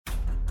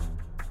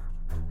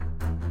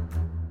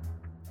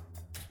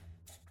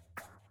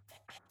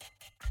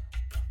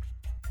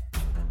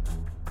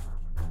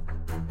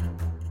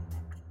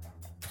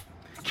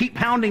Keep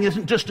pounding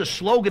isn't just a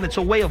slogan, it's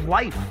a way of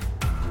life.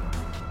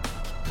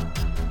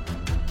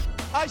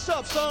 Ice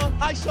up, son.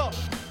 Ice up.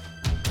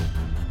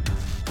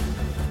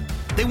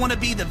 They want to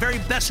be the very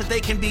best that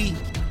they can be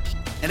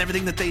in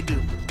everything that they do.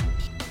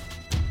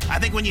 I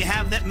think when you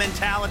have that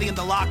mentality in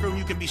the locker room,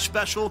 you can be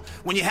special.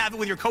 When you have it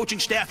with your coaching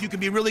staff, you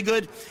can be really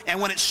good. And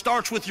when it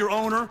starts with your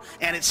owner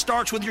and it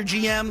starts with your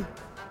GM,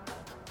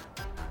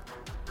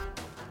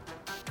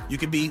 you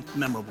can be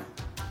memorable.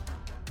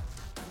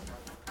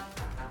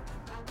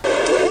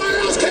 Why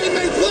else can't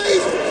they play?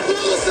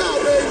 Blow us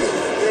out, baby.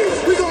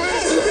 We gonna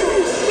ask them.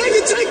 They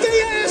can take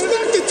their ass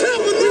back to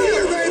Tampa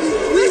now, baby.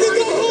 They can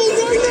go home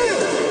right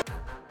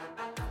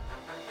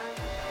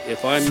now.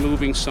 If I'm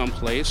moving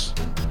someplace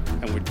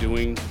and we're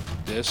doing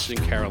this in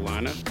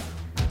Carolina,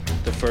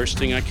 the first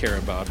thing I care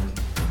about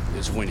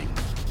is winning.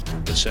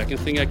 The second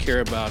thing I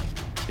care about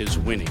is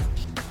winning.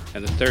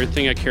 And the third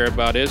thing I care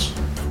about is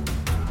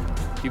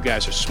you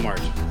guys are smart.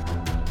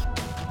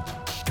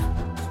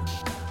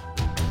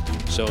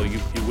 So you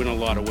win a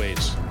lot of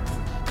ways,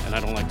 and I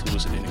don't like to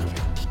lose it anyway.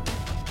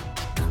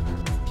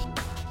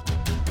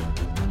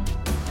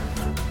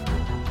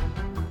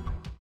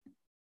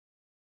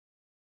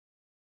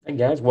 Hey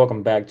guys,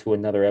 welcome back to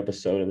another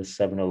episode of the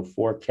 7-0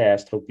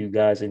 Forecast. Hope you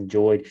guys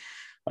enjoyed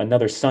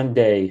another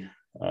Sunday,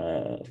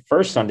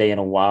 first Sunday in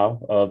a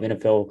while of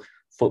NFL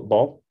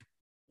football,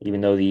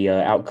 even though the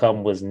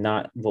outcome was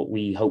not what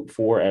we hoped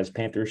for as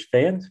Panthers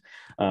fans.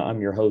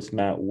 I'm your host,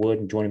 Matt Wood,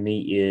 and joining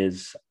me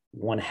is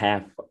one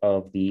half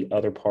of the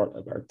other part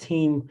of our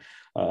team,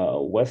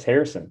 Wes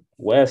Harrison.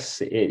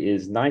 Wes, it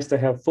is nice to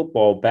have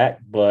football back,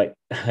 but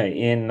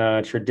in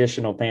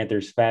traditional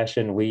Panthers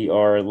fashion, we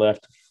are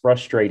left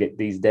frustrated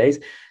these days.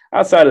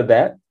 Outside of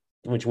that,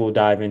 which we'll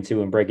dive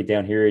into and break it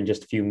down here in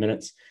just a few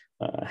minutes,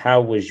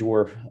 how was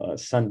your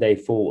Sunday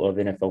full of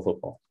NFL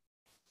football?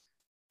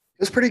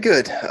 It was pretty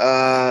good.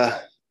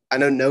 I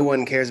know no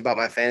one cares about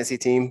my fantasy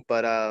team,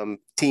 but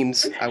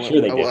teams. I went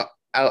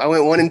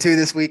 1-2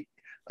 this week.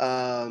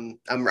 I'm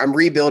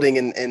rebuilding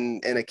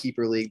in a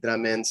keeper league that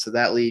I'm in, so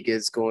that league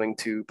is going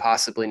to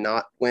possibly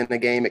not win a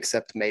game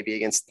except maybe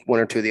against one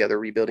or two of the other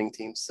rebuilding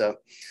teams. So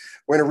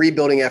we're in a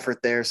rebuilding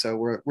effort there. So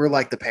we're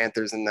like the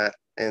Panthers in that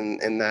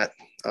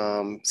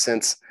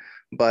sense.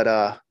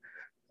 But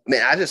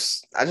man, I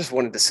just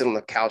wanted to sit on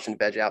the couch and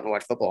veg out and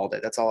watch football all day.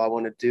 That's all I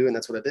wanted to do, and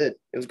that's what I did.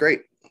 It was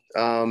great.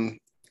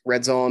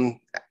 Red Zone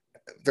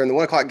during the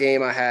 1:00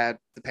 game, I had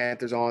the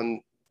Panthers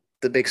on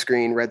the big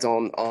screen, Red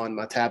Zone on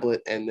my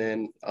tablet, and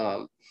then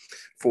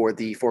for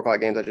the 4:00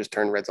 games, I just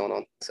turned Red Zone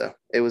on. So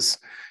it was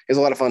a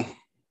lot of fun.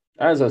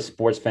 As a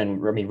sports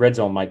fan, I mean, Red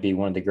Zone might be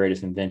one of the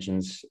greatest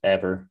inventions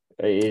ever.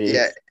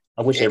 I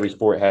wish every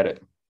sport had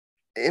it.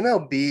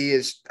 MLB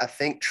is, I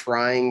think,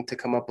 trying to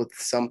come up with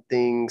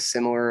something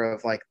similar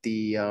of like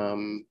the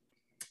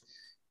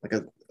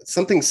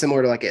something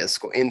similar to like a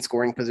in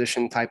scoring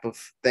position type of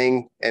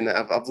thing. And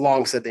I've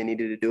long said they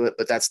needed to do it,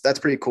 but that's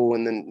pretty cool.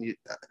 And then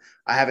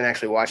I haven't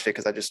actually watched it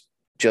because I just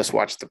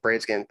watched the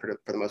Braves game for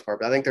the most part,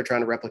 but I think they're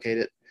trying to replicate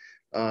it.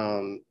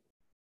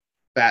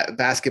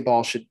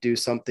 Basketball should do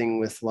something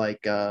with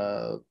like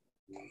 1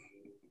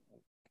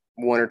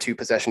 or 2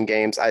 possession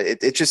games.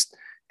 It's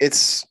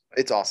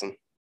awesome.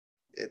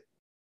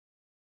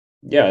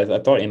 Yeah, I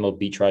thought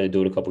MLB tried to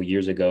do it a couple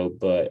years ago,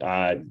 but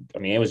I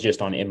mean, it was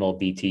just on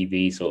MLB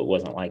TV, so it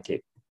wasn't like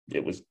it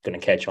was going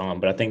to catch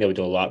on. But I think they would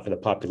do a lot for the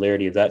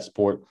popularity of that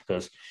sport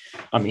because,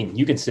 I mean,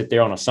 you can sit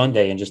there on a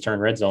Sunday and just turn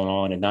Red Zone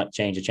on and not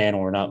change the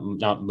channel or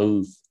not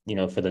move,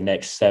 for the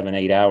next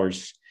 7-8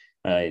 hours,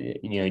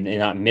 and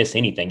not miss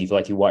anything. You feel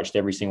like you watched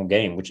every single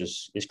game, which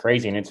is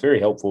crazy, and it's very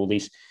helpful, at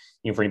least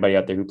for anybody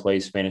out there who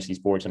plays fantasy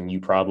sports. I mean, you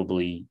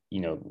probably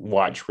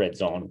watch Red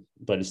Zone,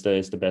 but it's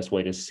the best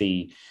way to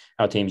see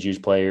how teams use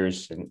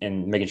players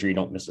and making sure you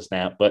don't miss a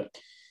snap. But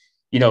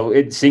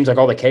it seems like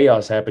all the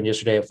chaos happened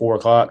yesterday at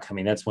 4:00. I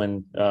mean, that's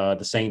when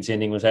the Saints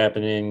ending was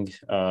happening.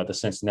 The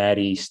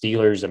Cincinnati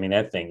Steelers. I mean,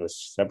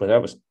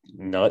 that was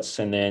nuts.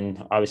 And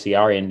then obviously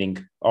our ending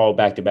all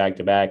back to back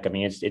to back. I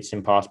mean, it's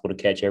impossible to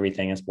catch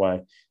everything. That's why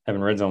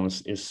having Red Zone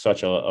is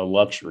such a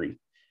luxury.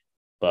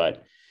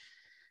 But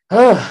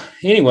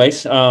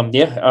anyways,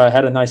 I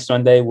had a nice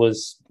Sunday.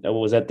 Was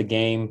at the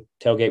game.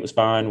 Tailgate was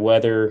fine.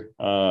 Weather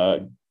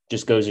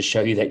just goes to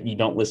show you that you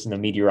don't listen to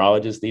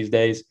meteorologists these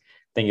days. I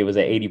think it was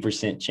an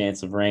 80%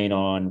 chance of rain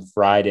on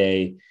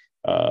Friday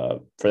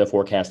for the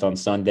forecast on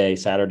Sunday.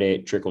 Saturday,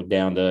 it trickled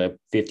down to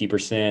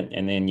 50%.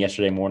 And then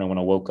yesterday morning when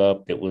I woke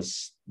up, it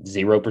was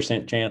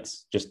 0%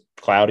 chance, just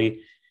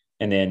cloudy.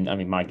 And then, I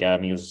mean, my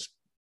God,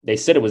 they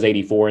said it was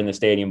 84 in the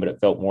stadium, but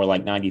it felt more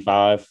like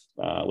 95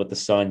 with the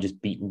sun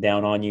just beating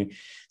down on you.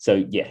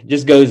 So, yeah,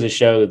 just goes to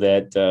show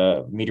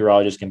that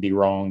meteorologists can be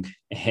wrong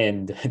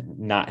and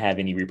not have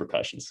any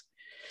repercussions.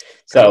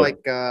 So,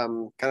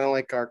 kind of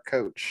like our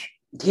coach.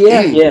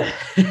 Yeah.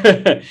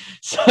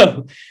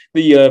 So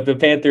the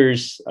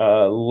Panthers'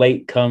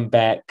 late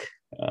comeback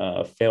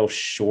fell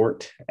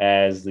short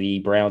as the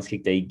Browns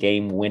kicked a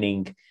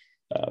game-winning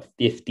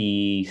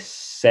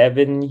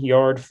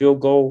 57-yard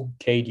field goal.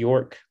 Cade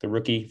York, the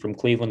rookie from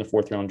Cleveland, the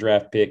 4th-round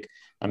draft pick,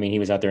 I mean, he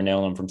was out there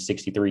nailing them from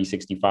 63,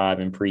 65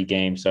 in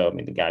pregame. So, I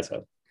mean,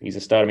 he's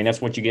a stud. I mean,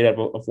 that's what you get out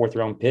of a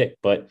fourth-round pick.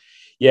 But,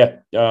 yeah,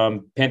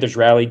 Panthers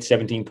rallied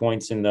 17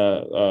 points in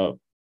the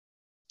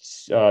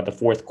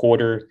fourth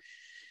quarter.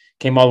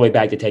 Came all the way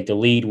back to take the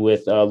lead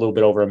with a little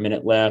bit over a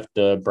minute left.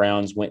 The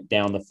Browns went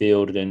down the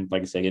field and,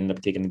 like I said, ended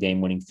up taking the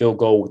game-winning field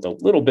goal with a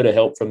little bit of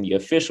help from the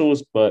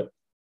officials, but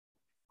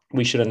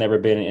we should have never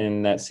been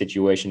in that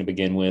situation to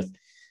begin with,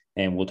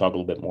 and we'll talk a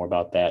little bit more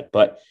about that.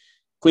 But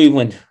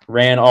Cleveland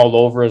ran all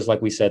over us,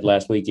 like we said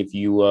last week. If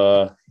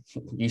you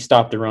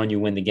stop the run, you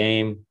win the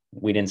game.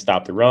 We didn't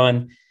stop the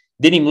run.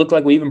 Didn't even look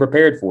like we even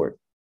prepared for it.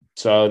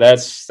 So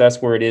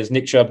that's where it is.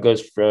 Nick Chubb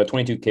goes for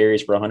 22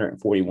 carries for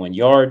 141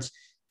 yards.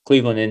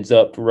 Cleveland ends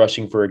up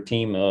rushing for a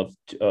team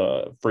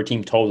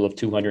total of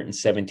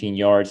 217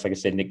 yards. Like I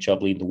said, Nick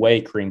Chubb leading the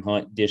way. Kareem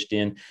Hunt dished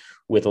in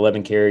with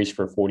 11 carries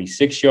for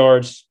 46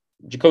 yards.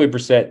 Jacoby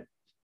Brissett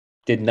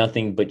did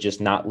nothing but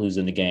just not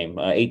losing the game.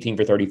 18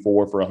 for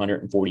 34 for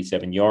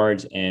 147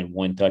 yards and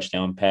 1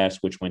 touchdown pass,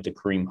 which went to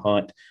Kareem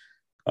Hunt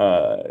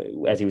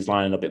as he was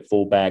lining up at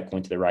fullback,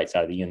 went to the right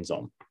side of the end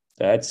zone.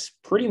 That's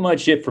pretty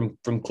much it from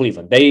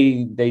Cleveland.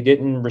 They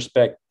didn't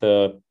respect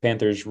the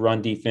Panthers'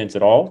 run defense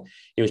at all.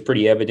 It was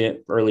pretty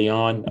evident early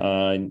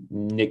on.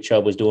 Nick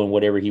Chubb was doing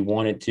whatever he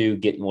wanted to,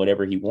 getting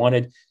whatever he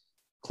wanted.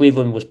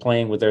 Cleveland was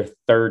playing with their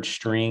third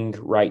string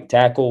right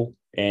tackle,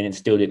 and it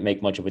still didn't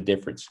make much of a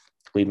difference.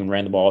 Cleveland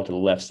ran the ball to the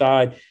left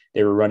side.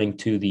 They were running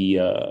to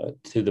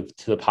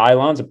the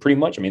pylons, pretty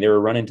much. I mean, they were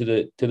running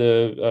to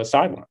the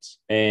sidelines,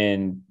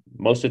 and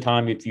most of the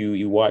time, if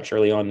you watch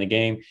early on in the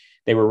game,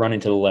 they were running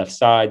to the left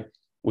side,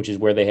 which is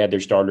where they had their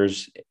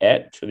starters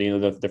at, so,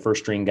 the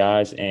first string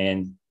guys.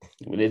 And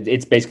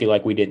it's basically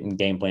like we didn't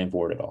game plan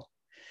for it at all.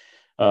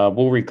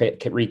 We'll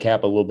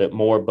recap a little bit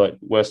more, but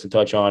Wes, to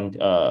touch on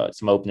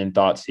some opening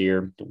thoughts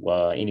here,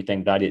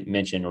 anything that I didn't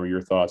mention or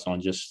your thoughts on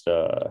just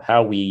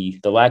the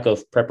lack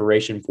of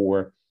preparation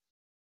for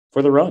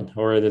the run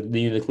or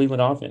the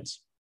Cleveland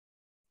offense.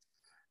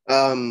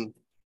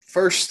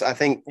 First, I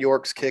think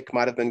York's kick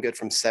might have been good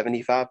from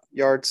 75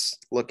 yards.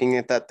 Looking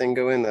at that thing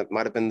go in, that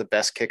might have been the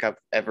best kick I've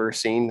ever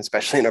seen,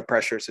 especially in a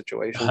pressure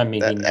situation. I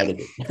mean,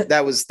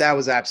 that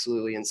was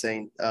absolutely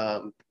insane.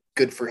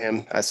 Good for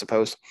him, I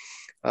suppose.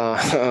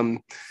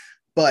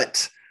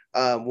 But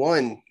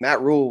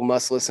Matt Rule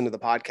must listen to the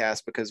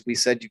podcast, because we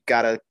said you've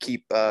got to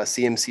keep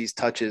CMC's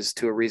touches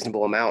to a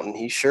reasonable amount, and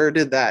he sure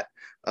did that.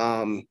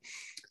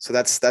 So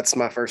that's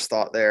my first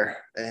thought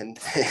there. And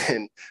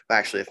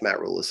actually, if Matt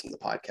Rule listened to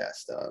the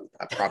podcast,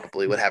 I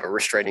probably would have a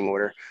restraining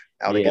order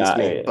out against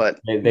me. But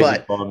they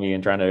calling me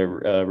and trying to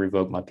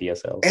revoke my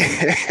PSL.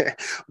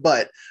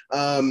 But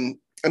I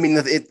mean,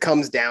 it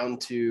comes down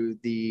to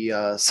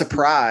the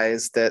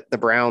surprise that the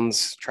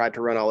Browns tried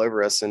to run all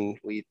over us, and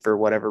we, for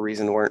whatever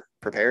reason, weren't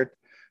prepared.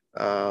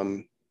 I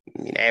mean,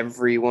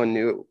 everyone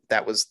knew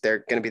that was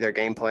going to be their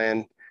game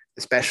plan,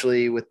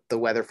 especially with the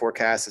weather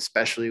forecast,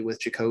 especially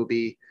with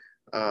Jacoby.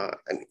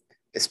 And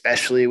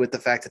especially with the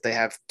fact that they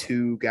have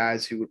 2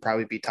 guys who would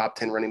probably be top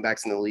 10 running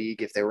backs in the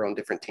league if they were on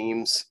different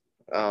teams.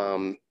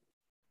 So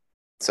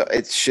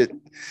it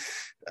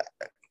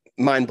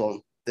mind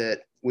blown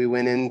that we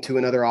went into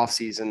another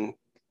offseason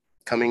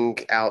coming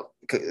out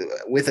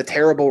with a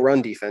terrible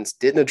run defense,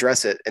 didn't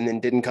address it, and then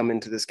didn't come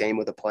into this game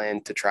with a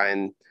plan to try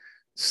and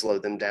slow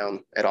them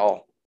down at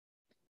all.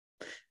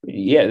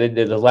 Yeah,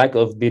 the lack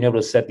of being able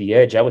to set the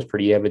edge, that was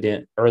pretty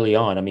evident early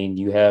on. I mean,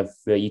 you have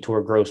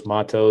Yetur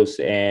Gross-Matos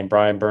and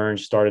Brian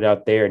Burns started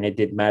out there, and it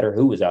didn't matter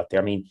who was out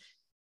there. I mean,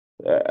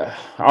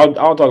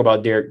 I'll talk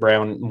about Derek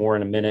Brown more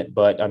in a minute,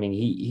 but I mean,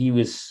 he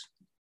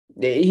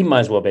might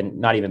as well have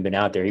not even been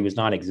out there. He was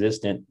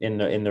non-existent in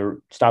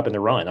the stopping the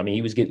run. I mean,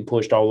 he was getting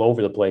pushed all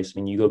over the place. I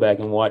mean, you go back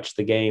and watch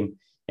the game,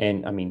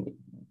 and I mean,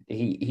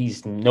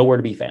 he's nowhere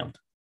to be found.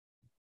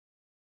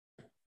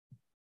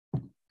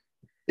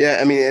 Yeah,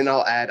 I mean, and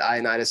I'll add,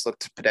 Ioannidis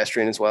looked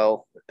pedestrian as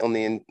well on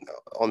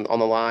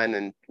the line,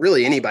 and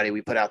really anybody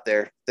we put out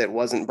there that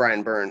wasn't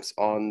Brian Burns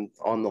on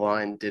the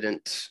line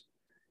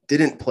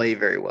didn't play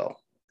very well.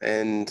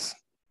 And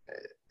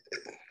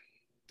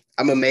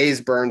I'm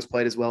amazed Burns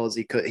played as well as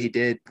he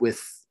did,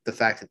 with the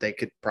fact that they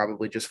could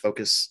probably just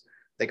focus.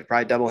 They could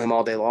probably double him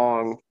all day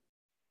long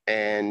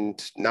and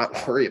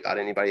not worry about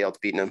anybody else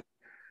beating him.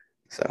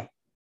 So,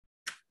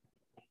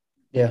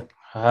 yeah.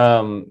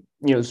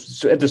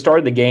 So at the start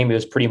of the game, it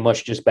was pretty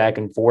much just back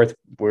and forth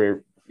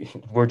where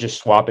we're just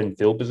swapping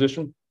field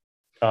position.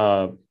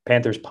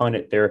 Panthers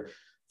punted their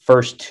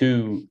first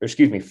 3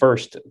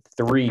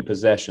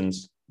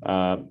 possessions.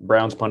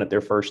 Browns punted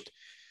their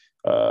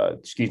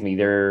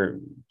their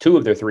 2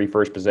 of their 3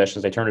 first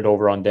possessions. They turned it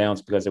over on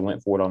downs because they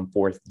went for it on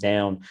 4th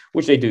down,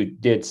 which they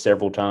did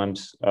several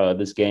times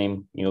this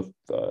game.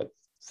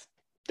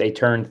 They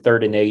turned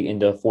 3rd and 8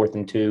 into 4th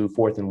and 2,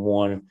 4th and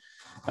 1.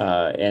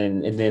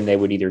 And then they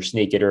would either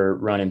sneak it or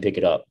run and pick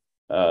it up.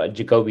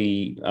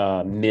 Jacoby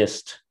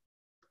missed,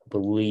 I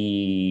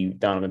believe,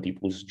 Donovan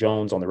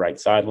Peoples-Jones on the right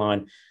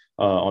sideline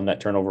on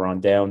that turnover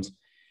on downs.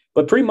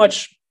 But pretty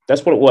much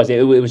that's what it was.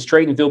 It was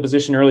trading field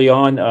position early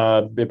on.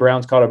 The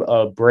Browns caught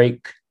a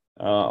break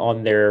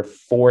on their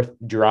fourth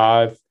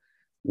drive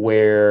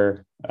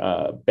where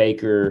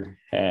Baker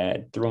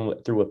had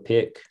threw a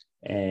pick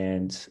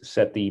and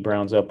set the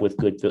Browns up with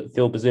good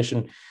field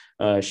position.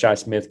 Shi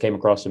Smith came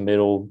across the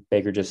middle.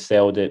 Baker just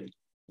sailed it.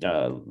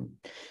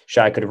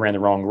 Shi could have ran the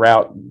wrong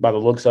route by the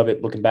looks of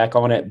it, looking back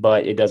on it,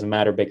 but it doesn't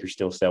matter. Baker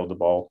still sailed the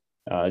ball.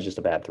 It's just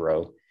a bad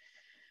throw.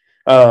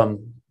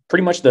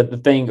 Pretty much the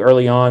thing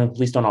early on, at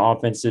least on our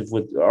offensive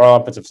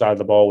side of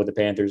the ball with the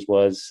Panthers,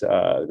 was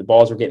the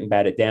balls were getting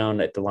batted down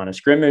at the line of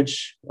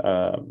scrimmage.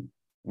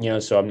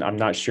 So I'm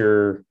not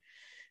sure.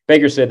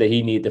 Baker said that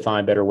he needed to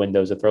find better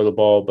windows to throw the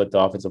ball, but the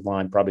offensive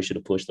line probably should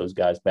have pushed those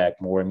guys back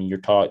more. I mean, you're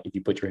taught if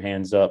you put your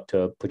hands up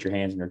to put your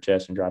hands in your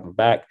chest and drive them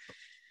back.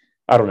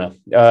 I don't know.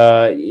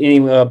 Any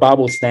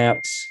bobble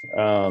snaps,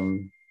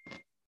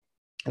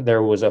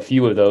 there was a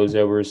few of those.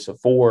 There was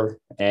 4,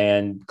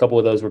 and a couple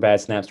of those were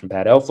bad snaps from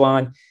Pat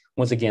Elflein.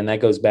 Once again, that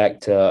goes back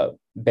to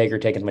Baker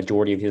taking the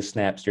majority of his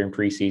snaps during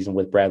preseason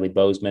with Bradley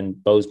Bozeman.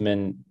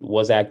 Bozeman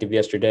was active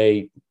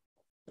yesterday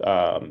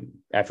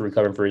after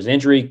recovering for his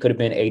injury. Could have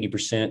been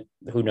 80%.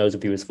 Who knows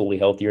if he was fully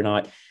healthy or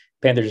not.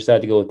 Panthers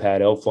decided to go with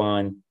Pat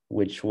Elflein,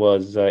 which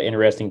was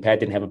interesting. Pat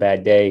didn't have a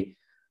bad day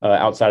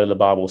outside of the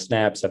bobble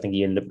snaps. I think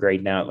he ended up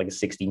grading out like a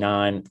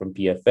 69 from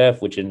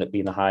PFF, which ended up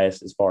being the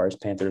highest as far as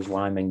Panthers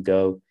linemen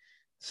go.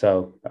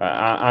 So,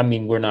 I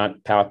mean, we're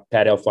not Pat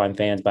Elflein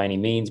fans by any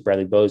means.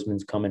 Bradley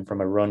Bozeman's coming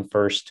from a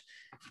run-first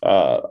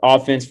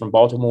offense from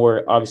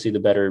Baltimore. Obviously, the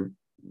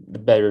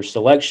better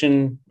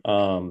selection.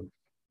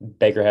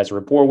 Baker has a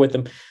rapport with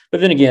him. But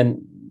then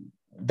again,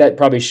 that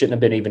probably shouldn't have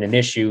been even an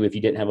issue if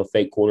you didn't have a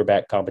fake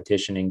quarterback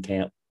competition in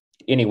camp.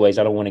 Anyways,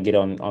 I don't want to get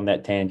on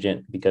that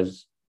tangent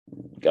because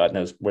God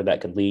knows where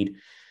that could lead.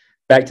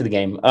 Back to the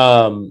game.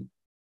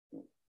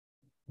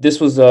 This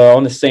was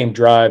on the same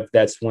drive.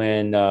 That's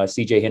when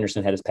C.J.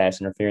 Henderson had his pass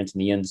interference in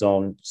the end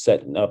zone,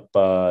 setting up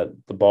the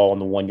ball on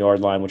the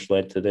 1-yard line, which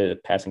led to the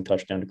passing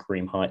touchdown to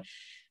Kareem Hunt.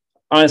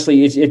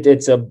 Honestly,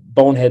 it's a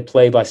bonehead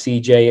play by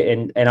C.J.,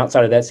 and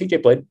outside of that, C.J.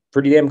 played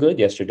pretty damn good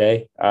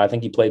yesterday. I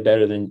think he played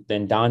better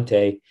than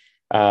Dante,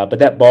 but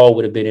that ball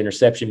would have been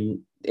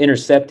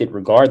intercepted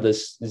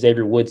regardless.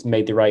 Xavier Woods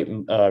made the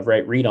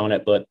right read on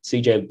it, but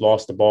CJ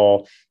lost the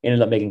ball,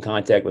 ended up making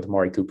contact with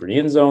Amari Cooper in the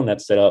end zone.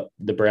 That set up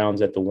the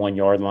Browns at the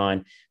 1-yard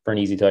line for an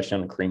easy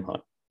touchdown to Kareem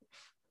Hunt.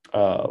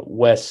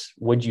 Wes,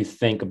 what did you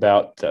think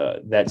about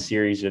that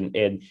series and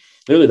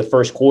literally the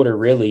first quarter,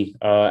 really,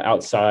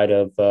 outside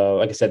of,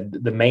 like I said,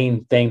 the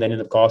main thing that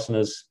ended up costing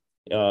us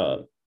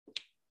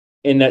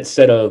in that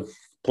set of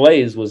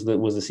plays was the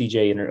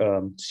CJ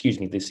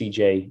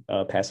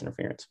pass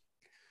interference.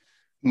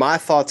 My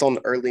thoughts on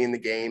early in the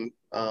game.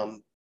 I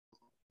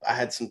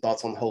had some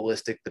thoughts on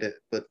holistic,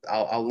 but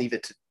I'll leave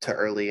it to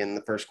early in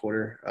the first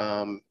quarter.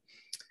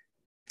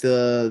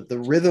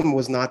 The rhythm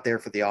was not there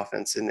for the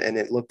offense, and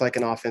it looked like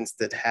an offense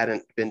that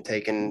hadn't been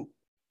taking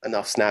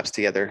enough snaps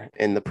together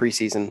in the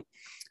preseason,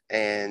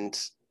 and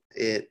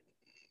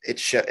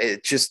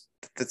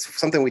that's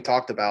something we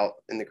talked about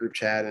in the group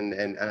chat,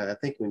 and I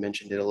think we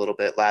mentioned it a little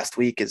bit last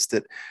week. Is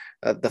that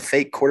the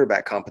fake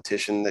quarterback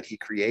competition that he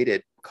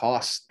created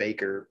cost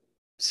Baker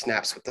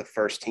snaps with the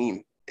first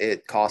team.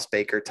 It cost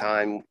Baker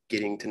time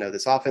getting to know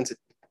this offense. It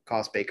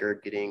cost Baker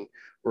getting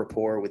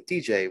rapport with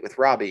DJ, with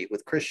Robbie,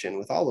 with Christian,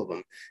 with all of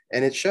them.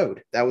 And it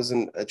showed. That was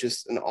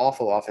just an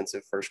awful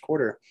offensive first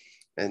quarter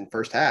and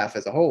first half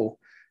as a whole.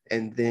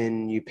 And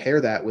then you pair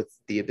that with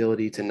the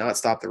ability to not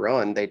stop the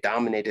run. They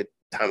dominated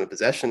time of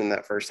possession in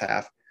that first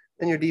half.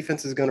 Then your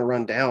defense is going to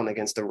run down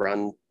against a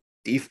run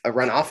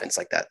offense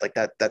like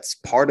that. That's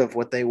part of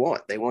what they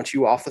want. They want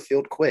you off the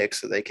field quick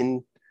so they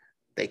can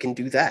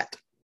do that.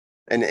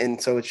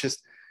 And so it's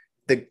just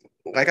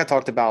like I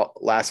talked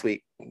about last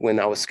week when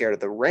I was scared of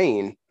the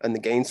rain and the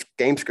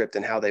game script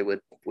and how they would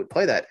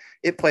play that.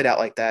 It played out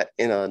like that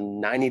in a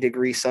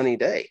 90-degree sunny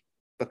day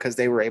because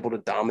they were able to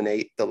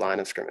dominate the line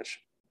of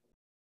scrimmage,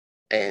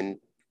 and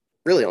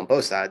really on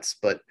both sides.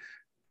 But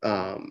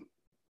on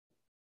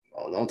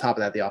top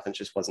of that, the offense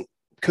just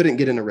couldn't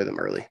get in a rhythm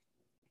early,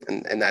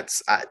 and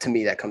that's to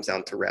me that comes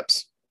down to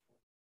reps.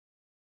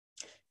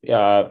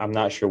 I'm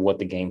not sure what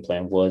the game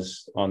plan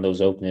was on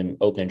those opening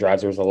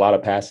drives. There was a lot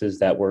of passes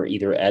that were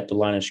either at the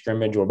line of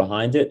scrimmage or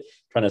behind it,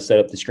 trying to set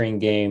up the screen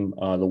game.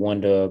 The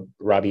one to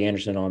Robbie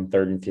Anderson on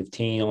 3rd and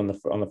 15 on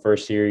the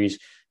first series.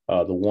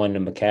 The one to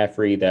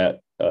McCaffrey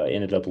that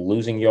ended up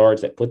losing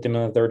yards that put them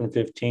on 3rd and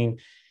 15.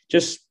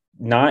 Just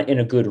not in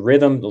a good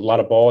rhythm. A lot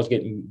of balls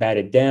getting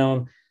batted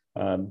down.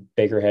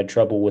 Baker had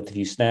trouble with a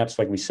few snaps,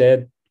 like we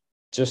said.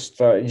 Just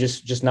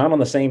not on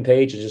the same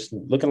page. It's just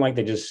looking like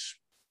they just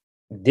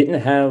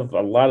didn't have a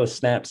lot of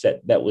snaps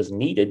that was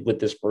needed with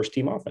this first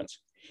team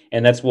offense.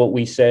 And that's what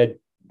we said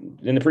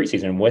in the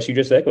preseason. And Wes, you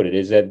just echoed it,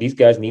 is that these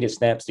guys needed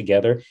snaps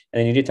together and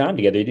they needed time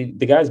together.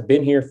 The guy's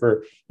been here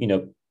for,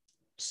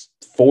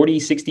 40,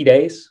 60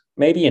 days,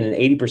 maybe. And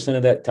in 80%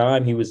 of that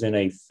time, he was in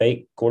a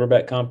fake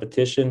quarterback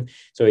competition.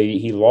 So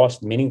he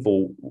lost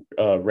meaningful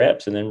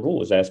reps. And then Rhule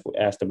was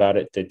asked about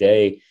it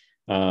today.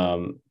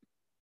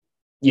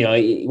 you know,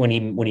 when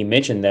he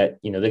mentioned that,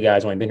 you know, the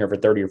guy's only been here for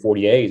 30 or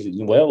 40 days,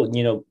 well,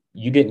 you know,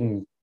 you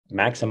didn't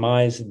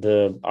maximize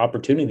the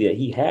opportunity that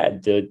he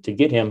had to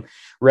get him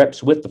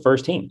reps with the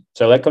first team.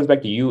 So that comes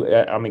back to you.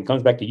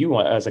 Comes back to you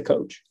as a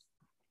coach.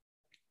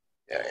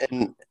 Yeah,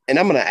 and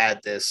I'm going to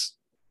add this.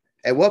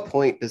 At what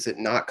point does it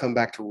not come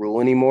back to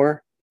Rhule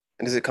anymore?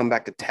 And does it come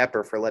back to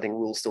Tepper for letting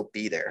Rhule still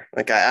be there?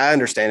 Like, I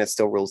understand it's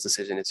still Rhule's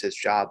decision. It's his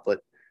job. But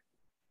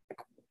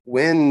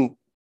when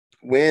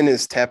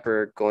is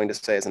Tepper going to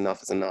say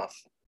enough is enough?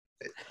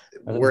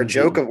 We're a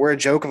joke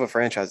of a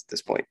franchise at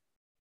this point.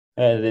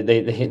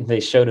 They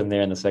showed him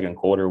there in the second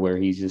quarter where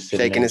he's just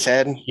shaking his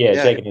head. Yeah,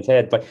 shaking his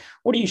head. But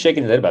what are you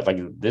shaking his head about? Like,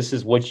 this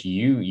is what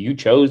you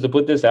chose to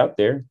put this out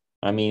there.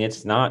 I mean,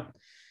 it's not.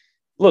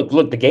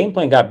 Look, the game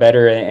plan got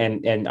better,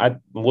 and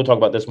we'll talk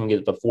about this when we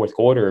get to the fourth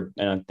quarter.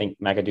 And I think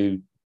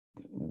McAdoo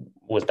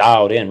was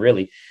dialed in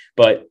really,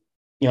 but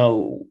you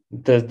know,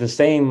 the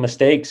same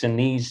mistakes and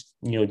these,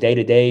 you know,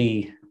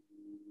 day-to-day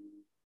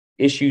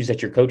issues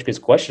that your coach gets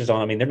questions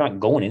on, I mean, they're not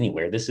going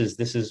anywhere. This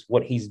is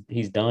what he's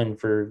done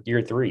for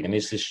year 3. I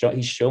mean,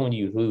 he's showing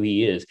you who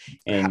he is,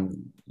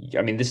 and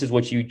I mean, this is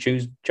what you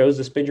chose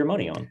to spend your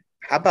money on.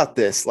 How about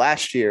this?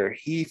 Last year,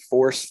 he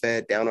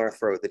force-fed down our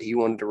throat that he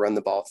wanted to run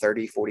the ball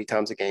 30, 40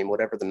 times a game,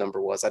 whatever the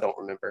number was. I don't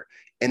remember.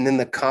 And then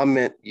the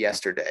comment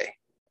yesterday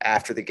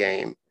after the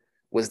game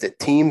was that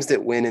teams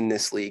that win in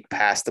this league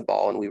pass the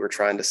ball, and we were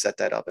trying to set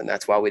that up, and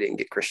that's why we didn't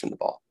get Christian the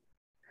ball.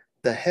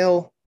 The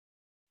hell?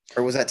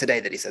 Or was that today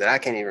that he said that? I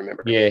can't even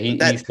remember. Yeah,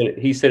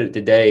 he said it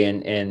today,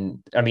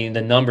 and I mean,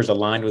 the numbers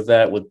aligned with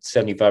that, with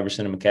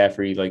 75% of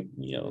McCaffrey, like,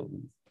 you know,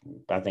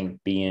 I think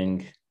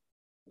being –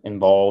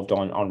 involved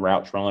on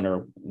routes run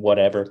or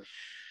whatever.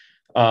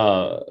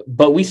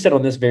 But we said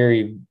on this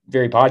very,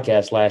 very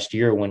podcast last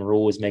year when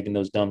Rhule was making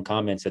those dumb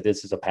comments that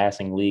this is a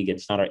passing league.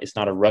 It's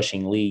not a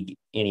rushing league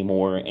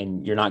anymore.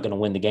 And you're not going to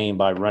win the game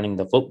by running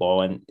the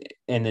football. And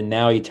then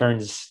now he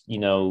turns, you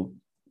know,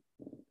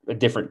 a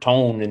different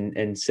tone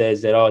and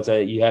says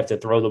that, you have to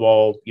throw the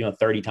ball, you know,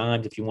 30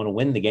 times if you want to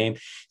win the game.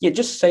 Yeah.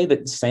 Just say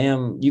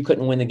that you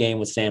couldn't win the game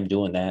with Sam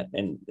doing that.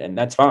 And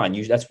that's fine.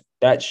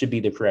 That should be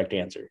the correct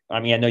answer. I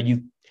mean, I know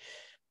you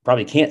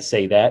probably can't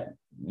say that,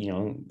 you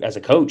know, as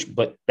a coach,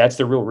 but that's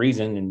the real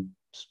reason, and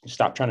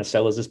stop trying to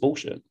sell us this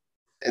bullshit.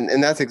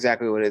 And that's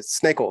exactly what it is.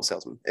 Snake oil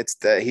salesman. It's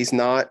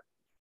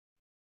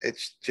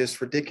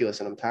just ridiculous.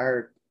 And I'm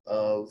tired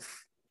of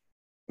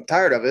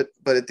it.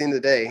 But at the end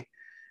of the day,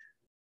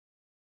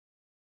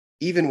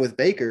 even with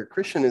Baker,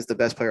 Christian is the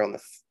best player on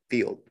the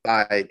field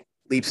by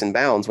leaps and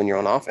bounds when you're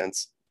on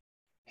offense.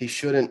 He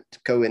shouldn't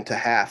go into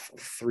half of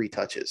 3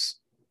 touches,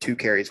 2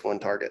 carries, 1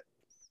 target.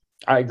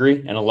 I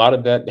agree. And a lot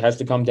of that has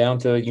to come down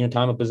to, you know,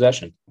 time of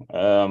possession. You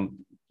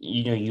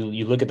know,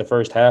 you look at the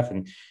first half,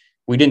 and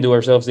we didn't do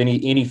ourselves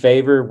any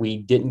favor. We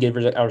didn't give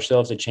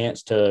ourselves a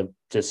chance to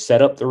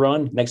set up the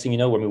run. Next thing you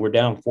know, I mean, we're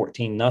down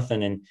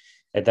 14-0. And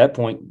at that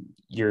point,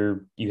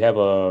 you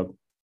have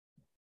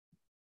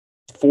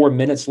 4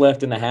 minutes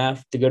left in the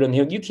half to go down the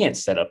hill. You can't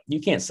set up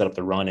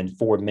the run in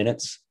 4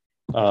 minutes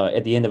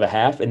at the end of a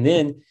half. And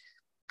then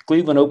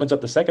Cleveland opens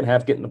up the second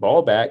half, getting the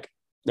ball back,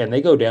 and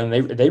they go down.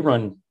 They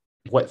run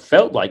what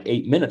felt like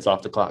 8 minutes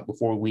off the clock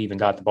before we even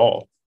got the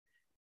ball.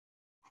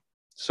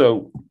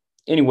 So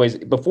anyways,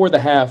 before the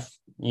half,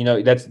 you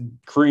know, that's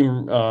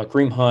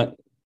Kareem Hunt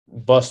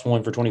busts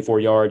one for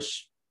 24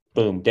 yards.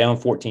 Boom, down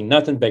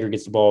 14-0. Baker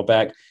gets the ball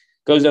back,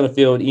 goes down the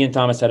field. Ian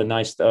Thomas had a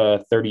nice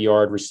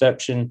 30-yard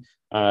reception.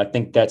 I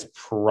think that's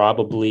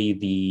probably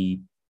the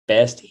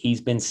best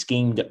he's been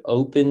schemed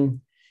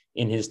open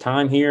in his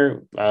time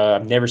here.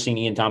 I've never seen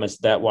Ian Thomas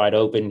that wide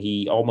open.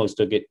 He almost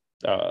took it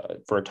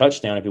for a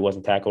touchdown if he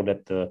wasn't tackled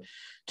at the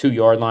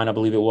 2-yard line, I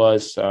believe it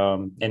was.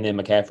 And then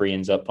McCaffrey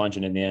ends up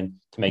punching it in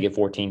to make it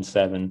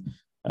 14-7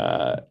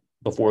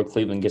 before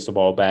Cleveland gets the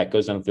ball back,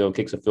 goes down the field,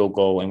 kicks a field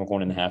goal, and we're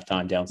going into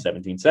halftime down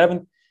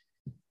 17-7.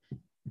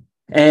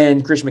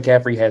 And Christian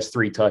McCaffrey has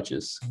 3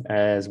 touches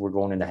as we're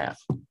going into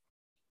half.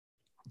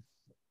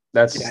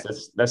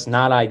 That's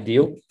not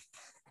ideal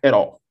at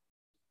all.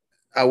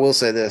 I will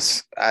say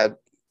this. I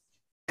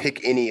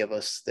pick any of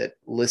us that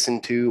listen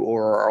to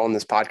or are on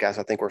this podcast,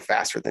 I think we're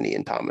faster than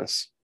Ian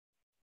Thomas.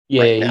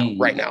 Yeah,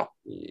 right now.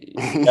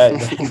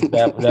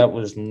 That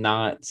was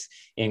not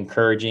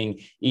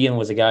encouraging. Ian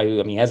was a guy who,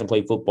 I mean, he hasn't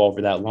played football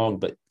for that long,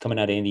 but coming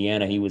out of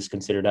Indiana, he was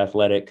considered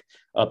athletic,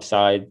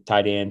 upside,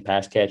 tight end,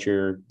 pass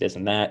catcher, this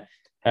and that.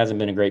 Hasn't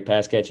been a great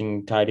pass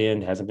catching tight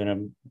end. Hasn't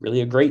been really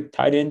a great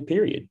tight end,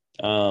 period.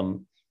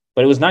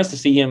 But it was nice to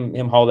see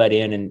him haul that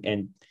in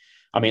and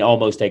I mean,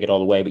 almost take it all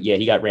the way. But yeah,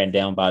 he got ran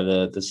down by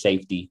the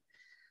safety.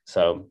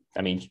 So,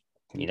 I mean,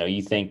 you know,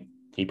 you think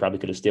he probably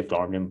could have stiff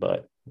armed him,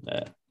 but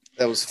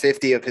that was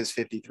 50 of his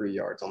 53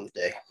 yards on the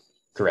day.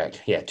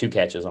 Correct. Yeah, 2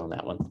 catches on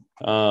that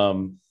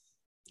one.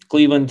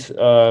 Cleveland,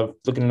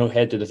 looking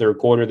ahead to the third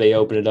quarter, they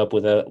open it up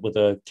with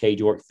a Cade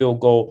York field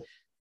goal.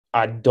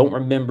 I don't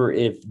remember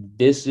if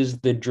this is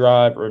the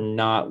drive or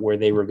not where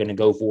they were going to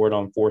go for it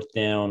on 4th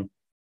down.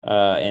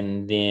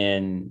 And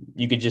then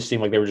you could just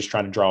seem like they were just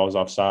trying to draw us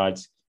off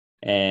sides.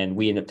 And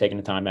we ended up taking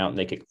the timeout, and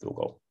they kicked the field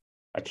goal.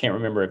 I can't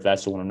remember if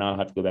that's the one or not. I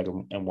have to go back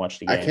and watch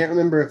the game. I can't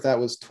remember if that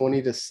was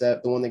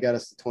 20-7, the one that got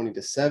us to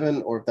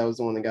 20-7, or if that was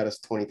the one that got us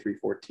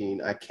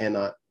 23-14.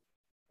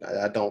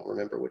 I don't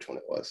remember which one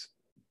it was.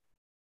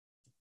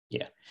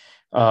 Yeah.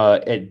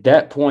 At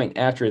that point,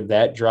 after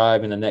that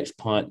drive and the next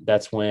punt,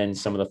 that's when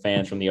some of the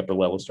fans from the upper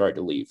level started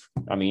to leave.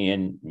 I mean,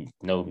 and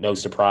no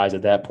surprise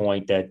at that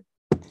point that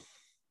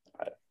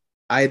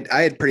I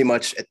had pretty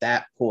much at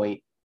that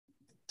point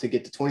to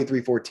get to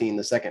 23-14,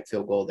 the second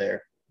field goal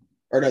there.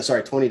 Or no,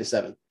 sorry,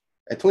 20-7.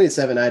 At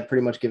 20-7, I had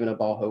pretty much given up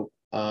all hope.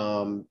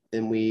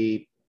 Then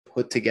we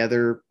put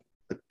together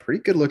a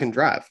pretty good looking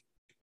drive.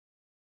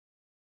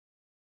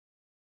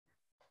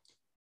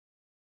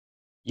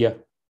 Yeah.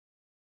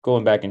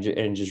 Going back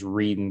and just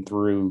reading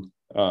through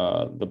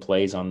the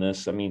plays on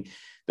this. I mean,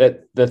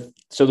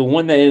 so the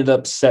one that ended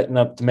up setting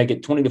up to make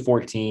it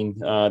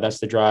 20-14, that's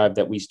the drive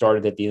that we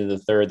started at the end of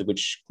the third,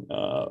 which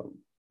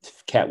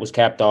was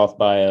capped off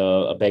by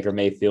a Baker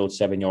Mayfield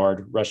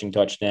 7-yard rushing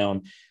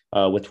touchdown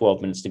with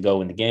 12 minutes to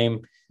go in the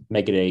game,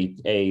 make it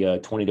a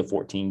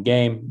 20-14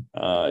 game.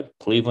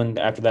 Cleveland,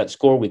 after that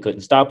score, we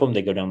couldn't stop them.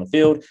 They go down the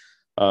field.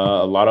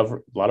 A lot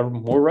of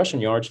more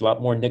rushing yards, a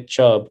lot more Nick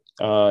Chubb.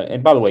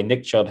 And by the way,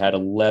 Nick Chubb had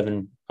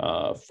 11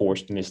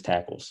 forced missed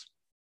tackles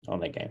on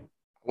that game.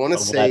 I want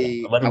to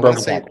say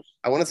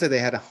they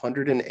had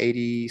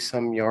 180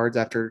 some yards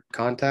after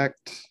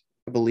contact,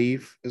 I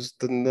believe is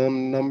the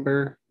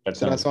number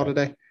that I saw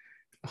today.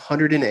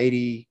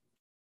 180.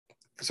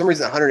 For some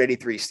reason,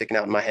 183 sticking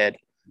out in my head.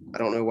 I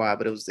don't know why,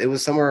 but it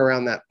was somewhere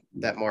around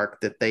that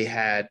mark that they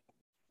had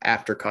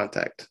after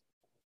contact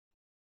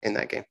in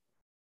that game.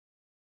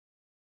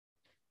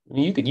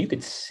 You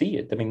could see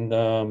it. I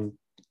mean,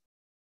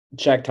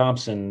 Jack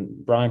Thompson,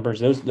 Brian Burns,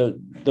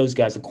 those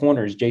guys, the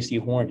corners, J.C.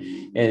 Horn,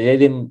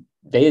 and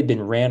they had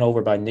been ran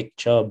over by Nick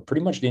Chubb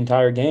pretty much the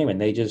entire game, and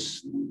they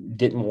just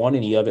didn't want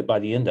any of it by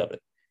the end of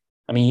it.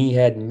 I mean, he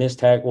had missed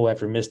tackle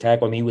after missed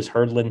tackle. I mean, he was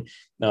hurdling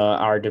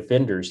our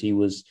defenders. He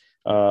was,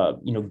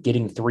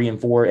 getting 3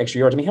 and 4 extra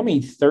yards. I mean, how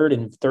many third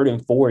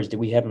and fours did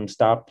we have him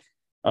stop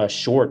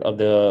short of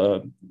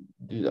the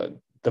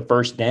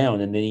first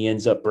down, and then he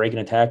ends up breaking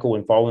a tackle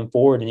and falling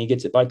forward, and he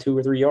gets it by 2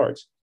 or 3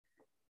 yards.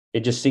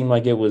 It just seemed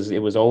like it was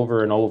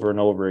over and over and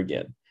over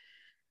again.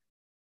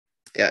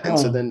 Yeah, and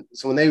so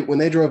when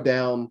they drove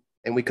down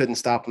and we couldn't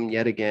stop them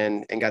yet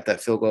again and got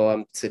that field goal,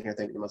 I'm sitting here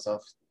thinking to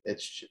myself,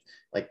 it's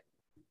like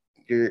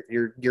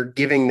you're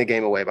giving the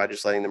game away by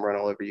just letting them run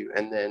all over you.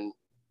 And then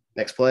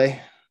next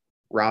play,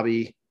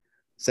 Robbie,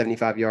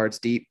 75 yards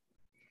deep,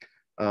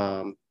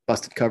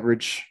 busted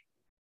coverage.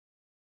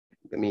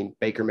 I mean,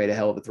 Baker made a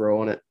hell of a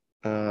throw on it.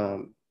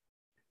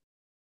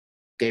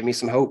 Gave me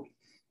some hope.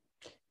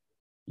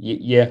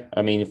 Yeah,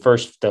 I mean, the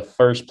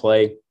first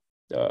play,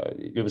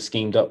 it was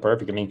schemed up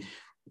perfect. I mean,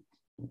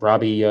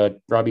 Robbie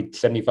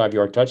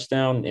 75-yard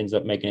touchdown ends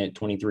up making it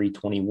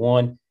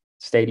 23-21.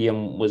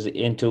 Stadium was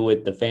into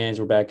it. The fans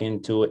were back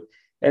into it.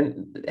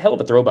 And hell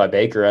of a throw by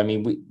Baker. I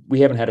mean,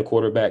 we haven't had a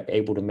quarterback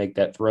able to make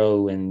that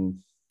throw in,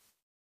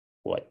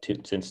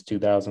 since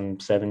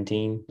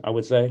 2017, I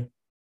would say.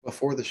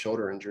 Before the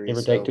shoulder injury. Give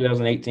or take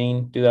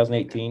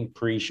 2018,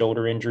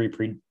 pre-shoulder injury,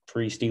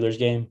 pre-Steelers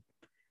game.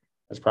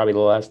 That's probably the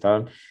last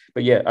time.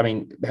 But, yeah, I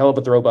mean, hell of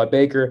a throw by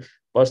Baker,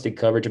 busted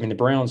coverage. I mean, the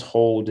Browns'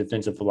 whole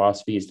defensive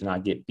philosophy is to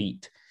not get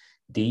beat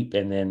deep,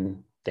 and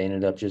then they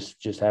ended up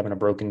just having a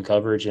broken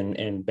coverage,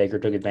 and Baker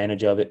took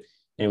advantage of it.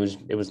 And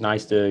it was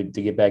nice to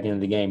get back into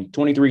the game.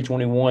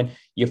 23-21,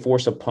 you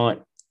force a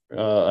punt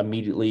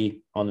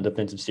immediately on the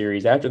defensive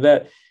series. After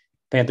that,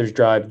 Panthers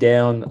drive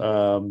down.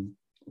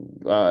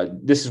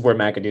 This is where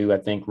McAdoo, I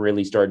think,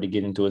 really started to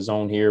get into a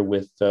zone here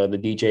with the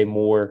DJ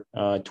Moore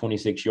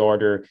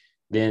 26-yarder.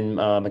 Then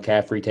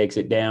McCaffrey takes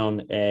it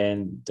down,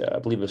 and I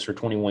believe it was for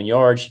 21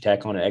 yards. You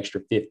tack on an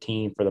extra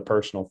 15 for the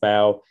personal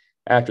foul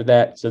after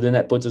that. So then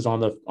that puts us on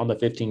the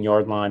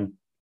 15-yard line.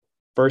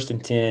 1st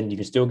and 10. You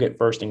can still get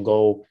 1st and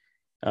goal,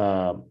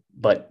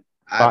 but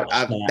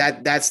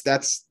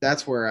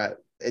that's where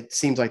it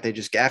seems like they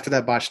just, after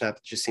that botch snap,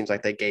 it just seems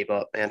like they gave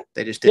up, man.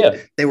 They just didn't.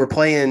 Yeah. They were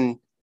playing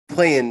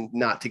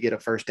not to get a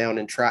first down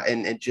and try,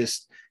 and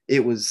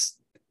it was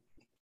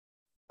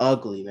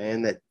ugly,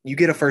 man. That you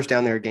get a first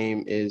down there,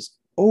 game is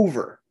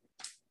over.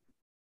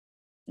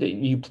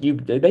 You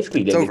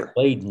basically they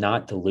played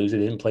not to lose. They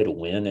didn't play to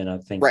win, and I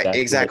think right,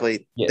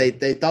 exactly.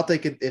 They thought they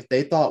could, if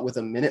they thought with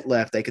a minute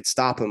left they could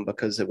stop them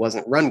because it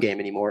wasn't run game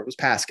anymore. It was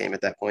pass game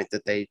at that point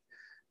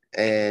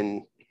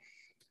and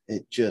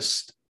it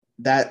just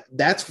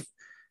that's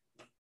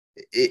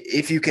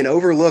if you can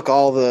overlook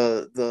all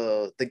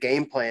the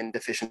game plan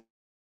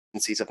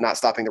deficiencies of not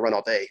stopping the run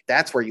all day,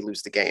 that's where you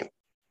lose the game.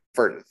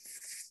 For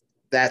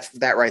that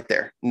right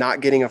there,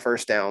 not getting a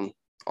first down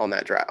on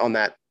that drive, on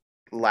that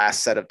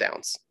last set of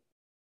downs.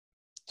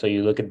 So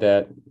you look at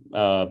that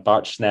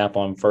botch snap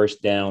on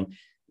 1st down.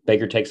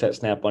 Baker takes that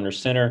snap under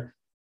center.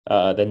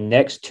 The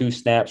next 2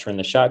 snaps are in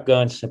the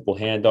shotgun, simple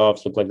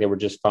handoffs. Looked like they were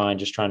just fine,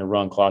 just trying to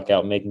run clock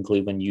out, making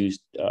Cleveland use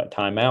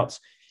timeouts.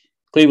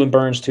 Cleveland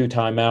burns 2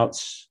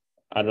 timeouts.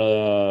 I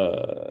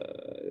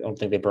don't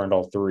think they burned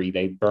all 3.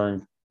 They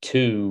burned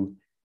 2.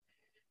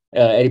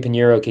 Eddie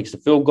Pinheiro kicks the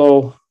field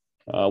goal.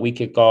 We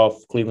kick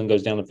off. Cleveland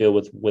goes down the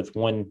field with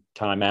one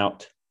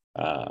timeout.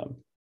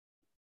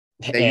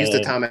 They used a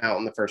timeout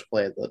on the first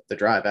play of the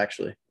drive,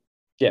 actually.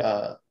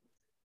 Yeah.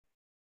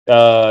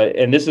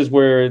 And this is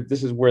where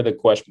the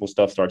questionable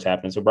stuff starts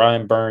happening. So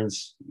Brian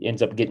Burns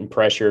ends up getting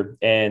pressure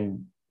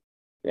and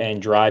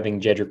driving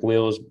Jedrick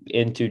Wills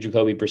into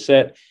Jacoby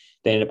Brissett.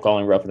 They end up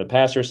calling roughing the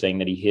passer, saying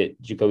that he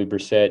hit Jacoby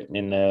Brissett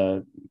in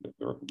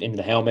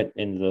the helmet,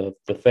 in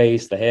the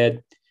face, the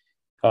head.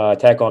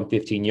 Tack on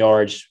 15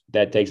 yards.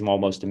 That takes him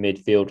almost to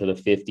midfield to the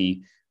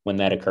 50 when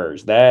that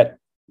occurs. That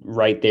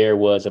right there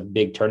was a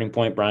big turning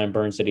point. Brian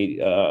Burns said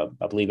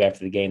I believe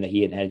after the game that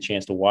he hadn't had a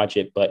chance to watch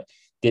it, but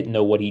didn't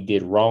know what he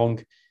did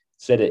wrong.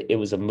 Said it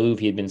was a move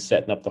he had been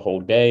setting up the whole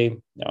day.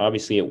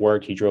 Obviously, it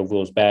worked. He drove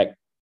Wills back.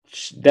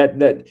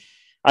 That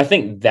I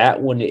think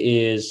that one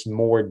is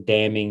more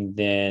damning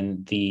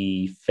than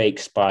the fake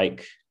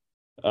spike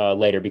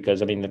later,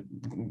 because, I mean, the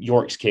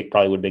York's kick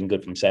probably would have been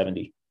good from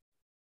 70.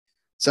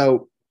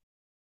 So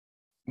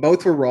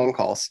both were wrong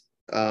calls.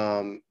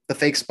 The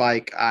fake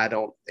spike, I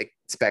don't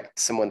expect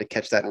someone to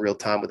catch that in real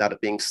time without it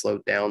being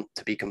slowed down,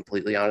 to be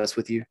completely honest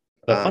with you.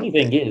 The funny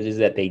thing is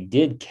that they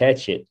did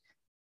catch it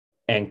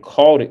and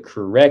called it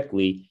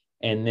correctly.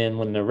 And then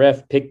when the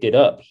ref picked it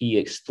up, he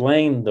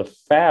explained the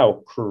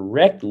foul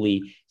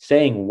correctly,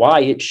 saying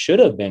why it should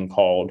have been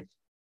called,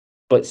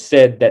 but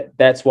said that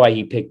that's why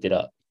he picked it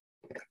up.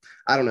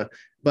 I don't know.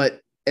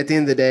 But at the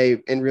end of the day,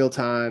 in real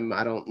time,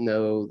 I don't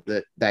know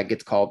that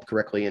gets called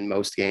correctly in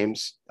most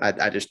games.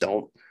 I just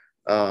don't.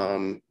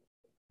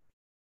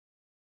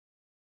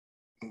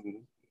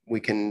 We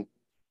can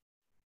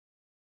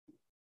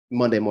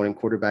Monday morning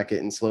quarterback it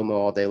in slow-mo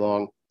all day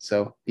long.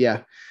 So,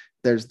 yeah,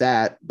 there's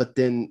that. But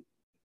then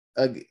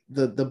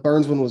the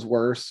Burns one was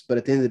worse. But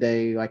at the end of the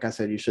day, like I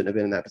said, you shouldn't have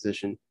been in that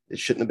position. It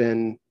shouldn't have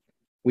been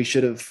 – we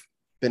should have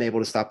been able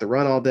to stop the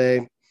run all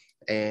day,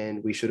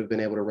 and we should have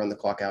been able to run the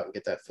clock out and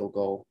get that field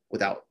goal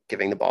without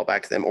giving the ball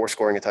back to them or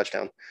scoring a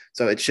touchdown.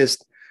 So it's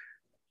just –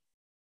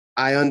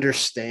 I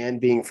understand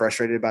being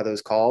frustrated by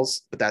those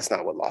calls, but that's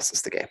not what lost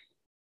us the game.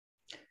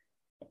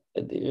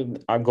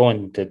 I'm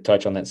going to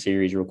touch on that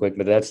series real quick,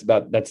 but that's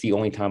the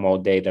only time all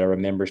day that I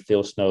remember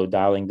Phil Snow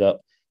dialing up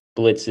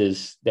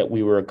blitzes that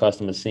we were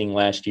accustomed to seeing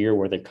last year,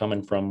 where they're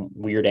coming from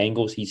weird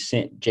angles. He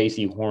sent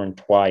JC Horn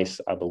twice,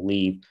 I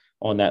believe,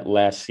 on that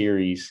last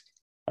series.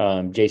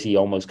 JC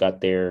almost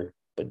got there,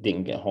 but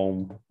didn't get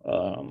home,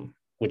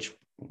 which,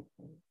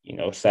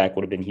 sack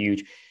would have been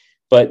huge.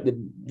 But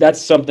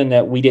that's something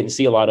that we didn't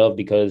see a lot of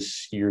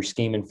because you're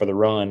scheming for the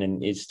run,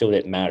 and it still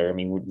didn't matter. I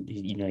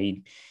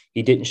mean,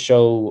 he didn't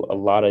show a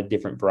lot of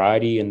different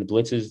variety in the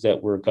blitzes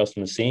that we're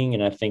accustomed to seeing,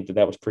 and I think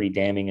that was pretty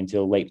damning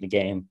until late in the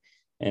game.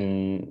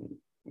 And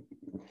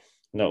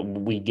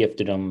we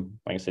gifted him,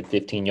 like I said,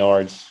 15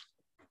 yards.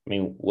 I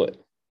mean, what?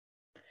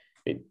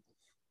 I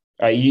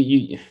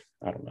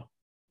don't know.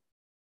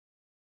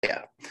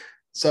 Yeah.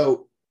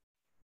 So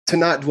to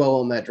not dwell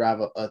on that drive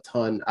a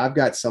ton, I've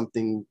got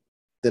something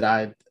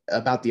that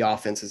about the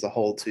offense as a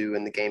whole too,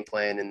 and the game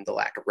plan and the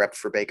lack of reps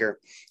for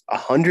Baker.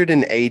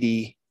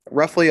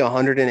 Roughly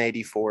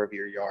 184 of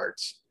your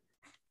yards.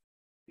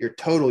 Your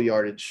total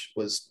yardage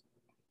was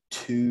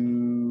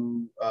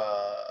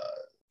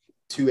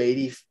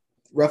 280,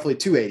 roughly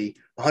 280.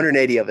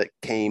 180 of it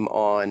came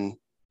on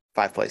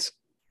 5 plays.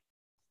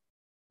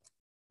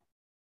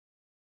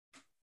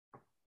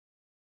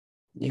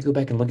 You go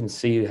back and look and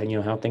see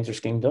how things are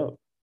schemed up.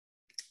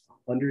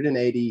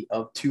 180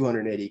 of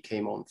 280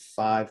 came on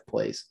 5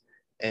 plays,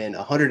 and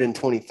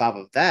 125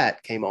 of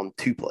that came on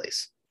 2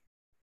 plays.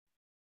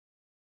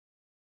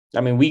 I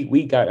mean,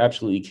 we got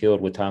absolutely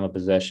killed with time of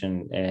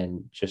possession,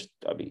 and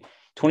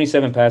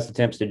 27 pass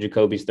attempts to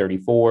Jacoby's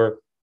 34,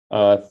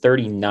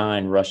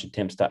 39 rush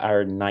attempts to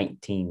our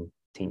 19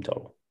 team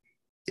total.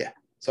 Yeah.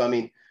 So, I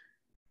mean,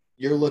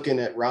 you're looking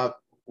at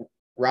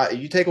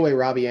you take away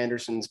Robbie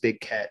Anderson's big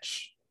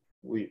catch.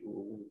 We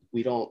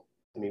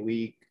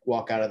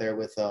walk out of there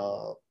with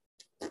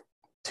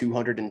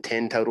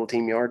 210 total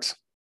team yards.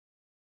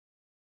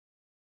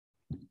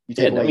 You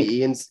take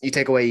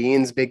away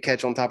Ian's big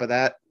catch on top of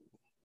that,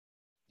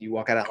 you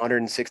walk out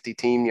 160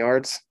 team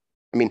yards.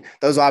 I mean,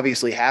 those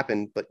obviously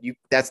happen, but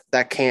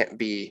that can't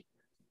be.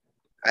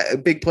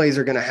 Big plays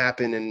are going to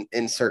happen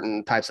in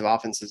certain types of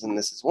offenses, and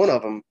this is one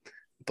of them.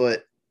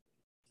 But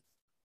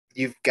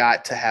you've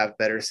got to have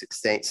better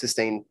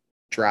sustained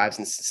drives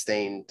and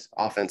sustained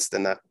offense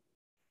than that.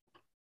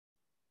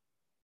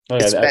 Oh,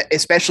 yeah,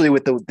 especially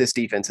with this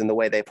defense and the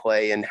way they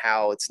play, and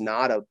how it's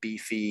not a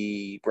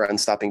beefy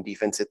run-stopping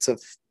defense. It's a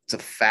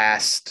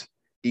fast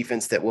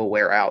defense that will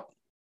wear out.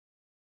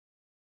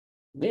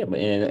 Yeah, and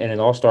it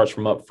all starts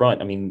from up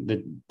front. I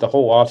mean, the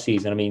whole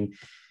offseason, I mean,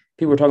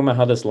 people are talking about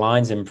how this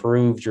line's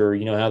improved, or,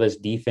 how this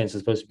defense is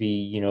supposed to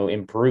be,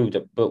 improved.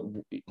 But,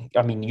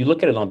 I mean, you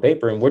look at it on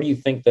paper, and where do you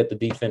think that the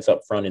defense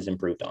up front is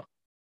improved on?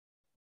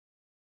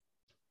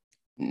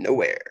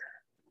 Nowhere.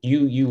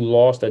 You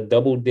lost a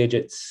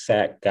double-digit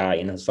sack guy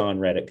in Hassan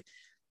Reddick.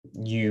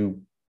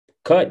 You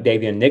cut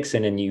Davian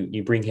Nixon and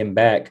you bring him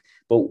back.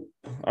 But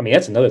I mean,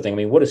 that's another thing. I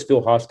mean, what does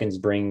Phil Hoskins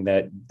bring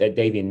that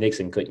Davian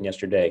Nixon couldn't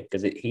yesterday?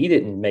 Because he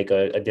didn't make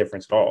a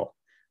difference at all.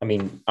 I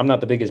mean, I'm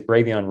not the biggest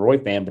Bravion Roy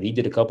fan, but he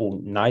did a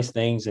couple nice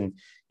things and,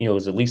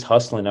 was at least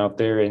hustling out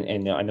there.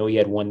 And I know he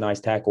had one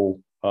nice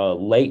tackle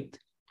late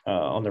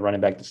on the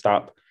running back to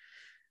stop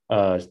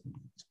yard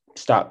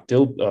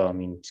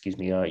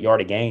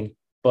of gain.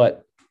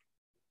 But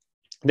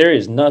there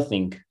is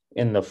nothing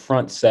in the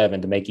front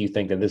seven to make you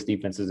think that this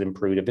defense is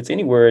improved. If it's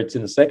anywhere, it's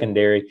in the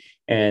secondary.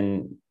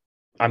 And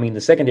I mean,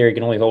 the secondary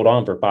can only hold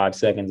on for 5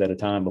 seconds at a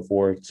time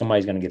before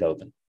somebody's going to get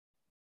open.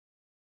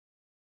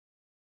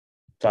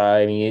 So,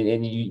 I mean,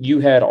 and you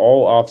had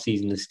all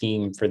offseason to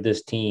scheme for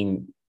this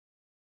team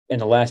in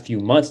the last few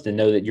months to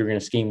know that you're going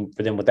to scheme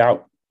for them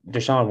without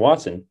Deshaun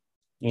Watson,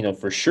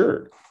 for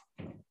sure.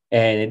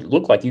 And it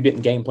looked like you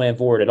didn't game plan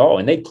for it at all.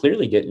 And they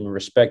clearly didn't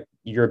respect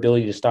your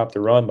ability to stop the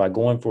run by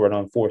going for it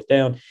on 4th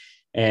down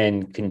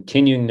and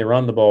continuing to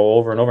run the ball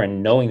over and over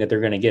and knowing that they're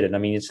going to get it. I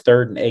mean, it's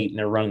 3rd and 8 and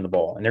they're running the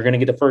ball and they're going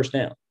to get the 1st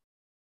down.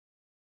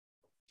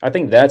 I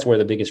think that's where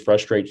the biggest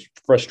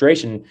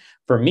frustration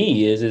for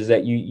me is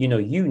that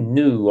you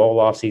knew all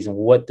offseason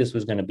what this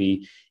was going to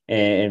be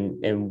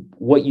and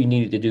what you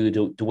needed to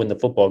do to win the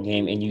football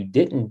game, and you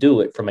didn't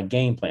do it from a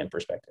game plan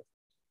perspective.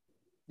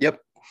 Yep.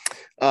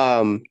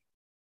 While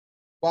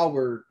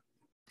we're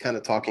kind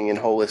of talking in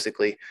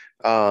holistically,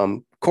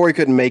 Corey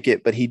couldn't make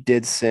it, but he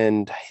did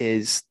send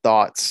his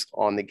thoughts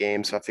on the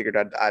game, so I figured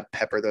I'd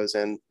pepper those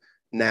in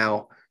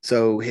now.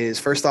 So his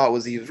first thought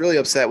was he was really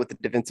upset with the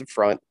defensive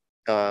front.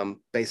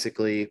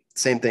 Basically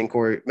same thing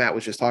Matt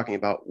was just talking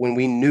about, when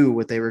we knew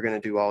what they were going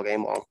to do all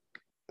game long.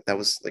 That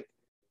was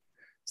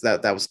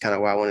that was kind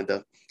of why I wanted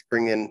to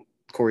bring in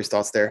Corey's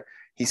thoughts there.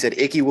 He said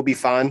Ickey will be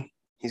fine.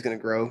 He's going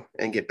to grow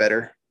and get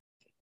better.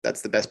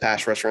 That's the best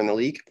pass rusher in the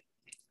league.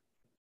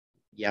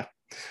 Yeah.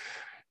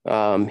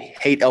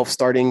 Hate Elf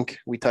starting.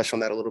 We touched on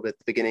that a little bit at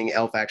the beginning.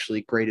 Elf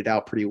actually graded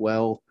out pretty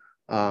well.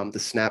 The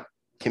snap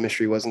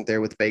chemistry wasn't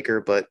there with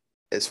Baker, but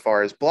as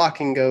far as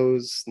blocking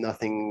goes,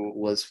 nothing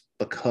was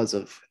because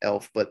of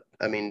Elf. But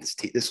I mean, this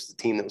was the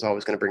team that was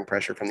always going to bring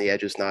pressure from the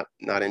edges, not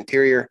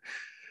interior.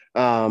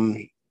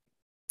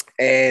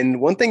 And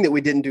one thing that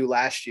we didn't do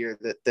last year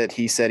that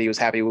he said he was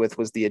happy with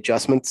was the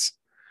adjustments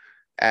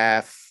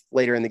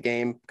later in the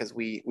game, because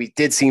we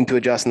did seem to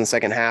adjust in the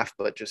second half,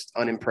 but just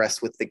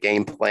unimpressed with the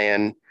game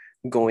plan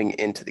going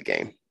into the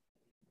game.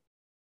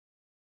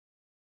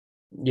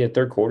 Yeah,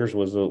 third quarters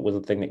was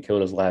a thing that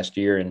killed us last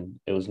year, and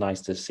it was nice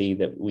to see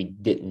that we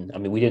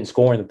didn't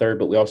score in the third,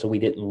 but we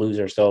didn't lose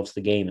ourselves the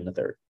game in the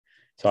third.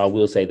 So I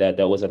will say that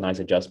was a nice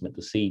adjustment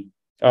to see.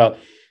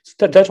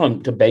 To touch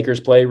on to Baker's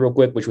play real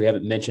quick, which we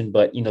haven't mentioned,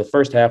 but the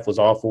first half was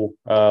awful.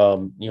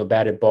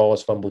 Batted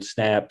balls, fumbled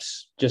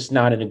snaps, just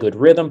not in a good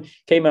rhythm.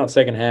 Came out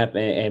second half,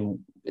 and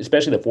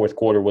especially the fourth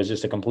quarter was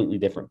just a completely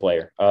different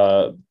player.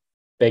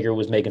 Baker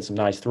was making some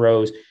nice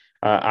throws.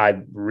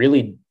 I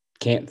really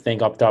can't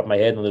think off the top of my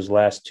head on those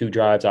last 2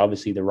 drives.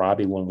 Obviously, the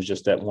Robbie one was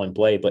just that one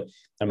play, but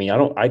I mean, I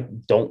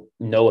don't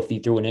know if he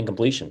threw an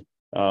incompletion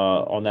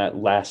on that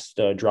last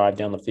drive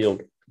down the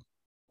field.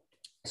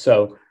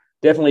 So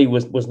definitely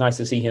was nice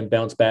to see him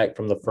bounce back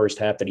from the first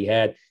half that he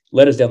had,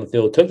 led us down the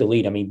field, took the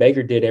lead. I mean,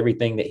 Baker did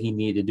everything that he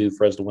needed to do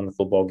for us to win the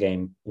football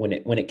game when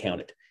it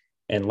counted.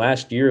 And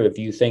last year, if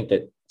you think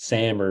that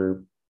Sam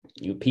or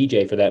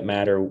PJ for that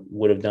matter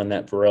would have done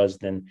that for us,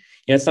 then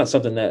it's not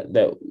something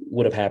that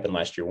would have happened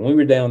last year. When we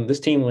were down, this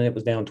team, when it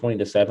was down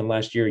 20-7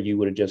 last year, they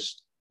would have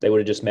just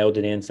mailed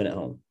it in, sent it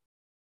home.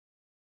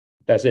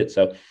 That's it.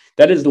 So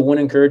that is the one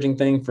encouraging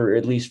thing for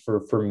at least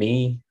for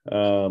me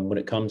when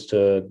it comes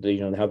to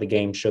how the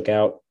game shook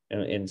out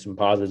and some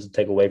positives to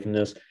take away from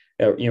this.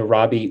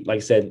 Robbie, like I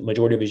said,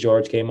 majority of his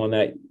yards came on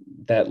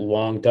that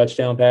long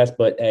touchdown pass,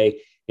 but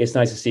hey, it's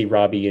nice to see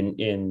Robbie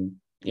in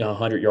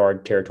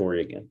 100-yard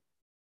territory again.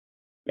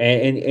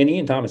 And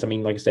Ian Thomas, I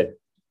mean, like I said,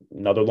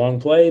 another long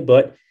play,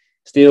 but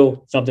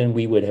still something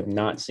we would have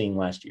not seen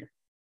last year.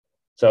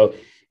 So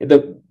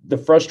the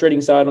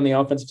frustrating side on the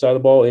offensive side of the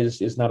ball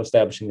is not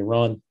establishing the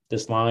run.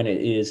 This line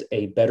is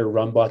a better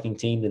run blocking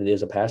team than it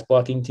is a pass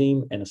blocking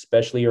team, and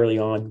especially early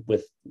on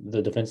with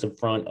the defensive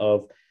front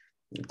of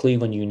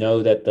Cleveland,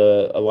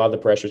 that a lot of the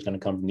pressure is going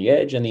to come from the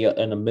edge and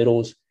the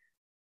middles.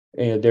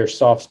 Their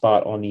soft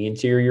spot on the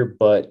interior,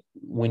 but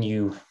when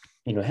you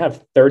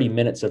have 30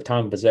 minutes of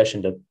time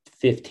possession to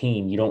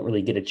 15, you don't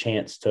really get a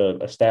chance to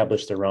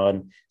establish the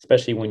run,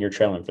 especially when you're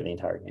trailing for the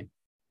entire game.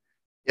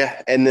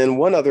 Yeah, and then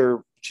one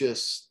other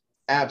just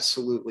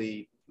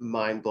absolutely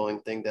mind-blowing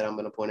thing that I'm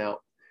going to point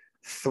out.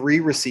 3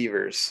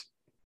 receivers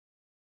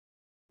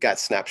got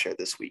snap share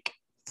this week.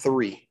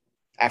 3,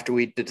 after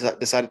we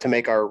decided to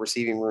make our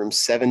receiving room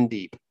 7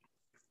 deep.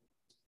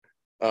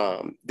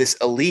 This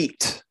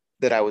elite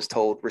that I was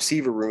told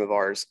receiver room of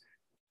ours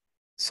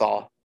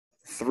saw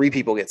 3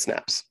 people get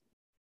snaps.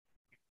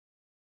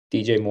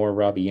 DJ Moore,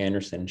 Robbie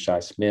Anderson, and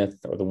Shi Smith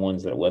are the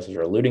ones that Wes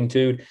are alluding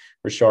to.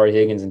 Rashard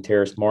Higgins and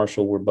Terrace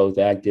Marshall were both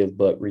active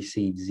but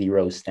received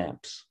 0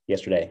 snaps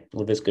yesterday.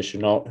 Laviska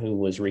Shenault, who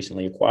was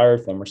recently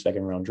acquired, former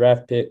second-round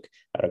draft pick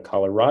out of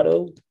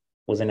Colorado,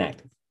 was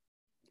inactive.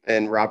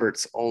 And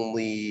Roberts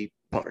only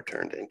punt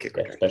returned and kick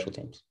return. Special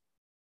teams.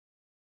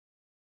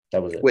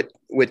 That was it.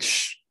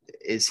 Which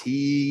is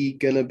he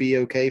going to be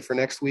okay for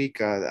next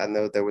week? I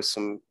know there was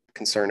some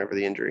concern over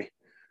the injury.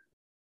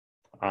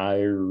 I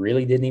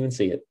really didn't even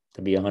see it,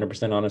 to be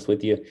 100% honest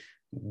with you.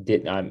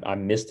 I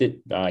missed it.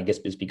 I guess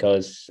it's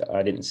because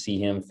I didn't see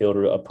him field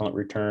a punt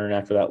return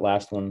after that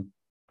last one.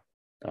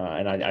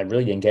 And I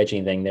really didn't catch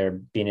anything there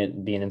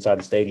being inside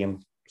the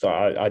stadium. So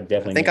I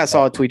definitely. I think I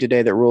saw a tweet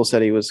today that Rule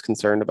said he was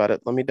concerned about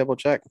it. Let me double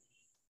check.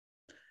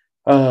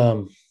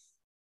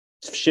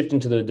 Shifting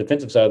to the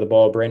defensive side of the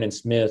ball, Brandon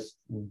Smith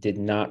did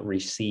not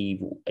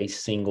receive a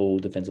single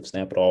defensive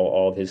snap at all.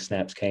 All of his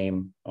snaps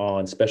came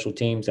on special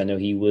teams. I know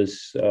he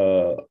was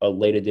a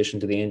late addition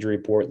to the injury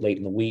report late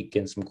in the week,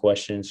 and some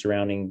questions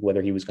surrounding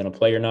whether he was going to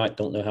play or not.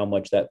 Don't know how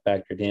much that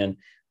factored in,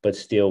 but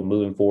still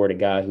moving forward, a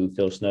guy who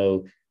Phil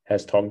Snow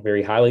has talked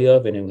very highly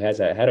of and who has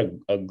had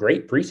a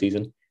great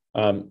preseason.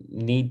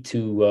 Need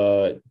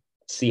to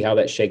see how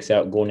that shakes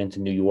out going into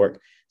New York,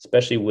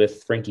 especially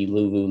with Frankie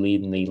Louvu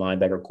leading the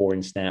linebacker core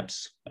in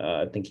snaps.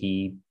 I think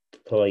he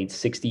played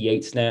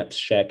 68 snaps.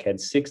 Shaq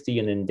had 60,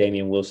 and then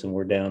Damian Wilson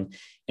were down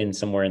in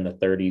somewhere in the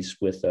 30s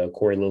with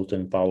Corey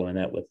Littleton following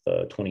that with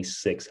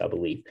 26, I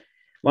believe.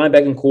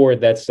 Linebacking core,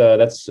 that's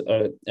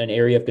an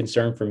area of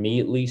concern for me,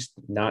 at least,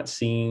 not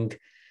seeing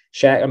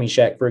Shaq.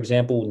 Shaq, for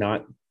example,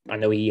 I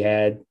know he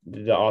had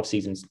the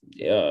offseason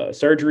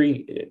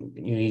surgery.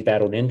 He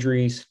battled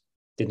injuries.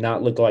 Did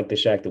not look like the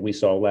Shaq that we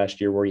saw last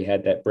year, where he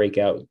had that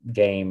breakout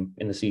game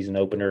in the season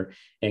opener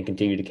and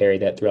continued to carry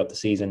that throughout the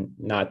season.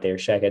 Not there.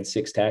 Shaq had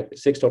six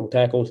total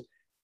tackles.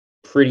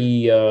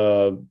 Pretty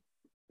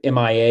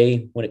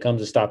MIA when it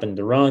comes to stopping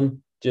the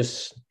run.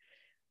 Just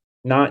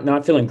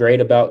not feeling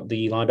great about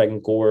the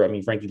linebacking core.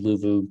 Frankie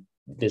Louvu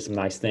did some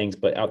nice things,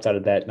 but outside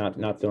of that,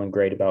 not feeling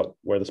great about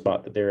where the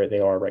spot that they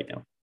are right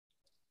now.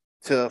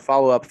 To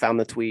follow up, found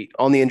the tweet.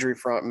 On the injury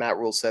front, Matt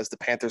Rule says the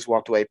Panthers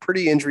walked away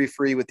pretty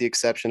injury-free with the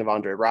exception of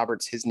Andre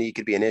Roberts. His knee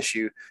could be an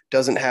issue.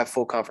 Doesn't have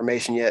full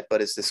confirmation yet, but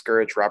is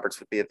discouraged Roberts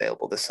would be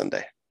available this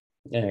Sunday.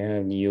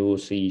 And you'll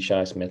see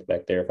Shi Smith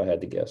back there if I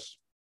had to guess.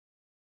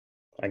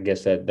 I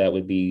guess that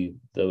would be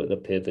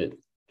the pivot,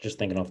 just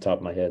thinking off the top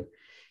of my head.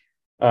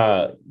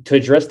 To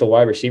address the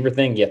wide receiver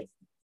thing, yeah,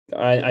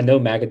 I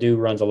know McAdoo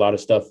runs a lot of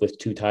stuff with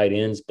 2 tight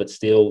ends, but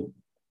still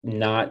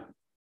not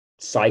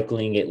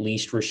cycling at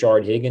least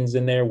Rashard Higgins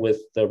in there with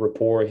the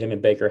rapport him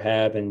and Baker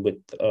have, and with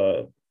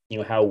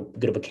how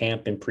good of a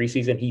camp in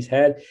preseason he's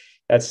had.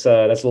 That's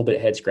a little bit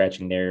head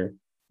scratching there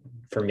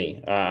for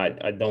me.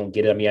 I don't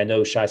get it. I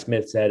know Shi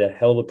Smith's had a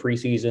hell of a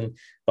preseason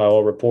by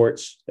all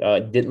reports.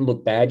 Didn't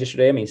look bad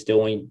yesterday. Still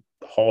only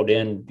hauled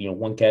in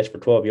 1 catch for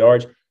 12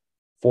 yards,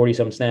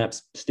 40-some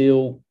snaps.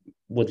 Still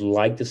would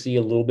like to see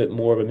a little bit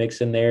more of a mix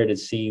in there to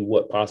see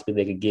what possibly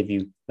they could give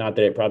you. Not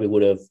that it probably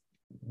would have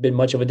been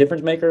much of a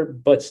difference maker,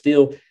 but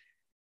still,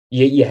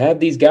 you have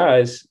these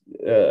guys.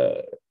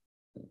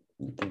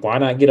 Why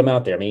not get them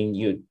out there?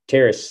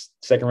 Terrace,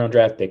 second-round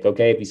draft pick.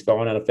 Okay, if he's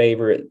falling out of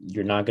favor,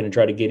 you're not going to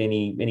try to get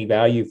any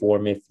value for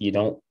him if you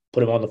don't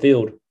put him on the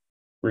field.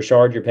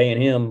 Rashard, you're paying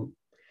him.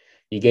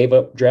 You gave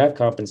up draft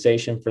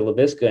compensation for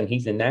Laviska, and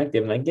he's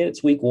inactive. And I get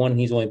it's week 1.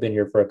 He's only been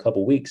here for a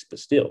couple weeks, but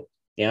still,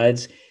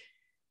 it's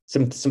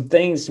some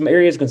things, some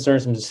areas of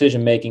concern, some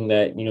decision-making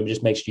that,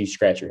 just makes you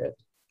scratch your head.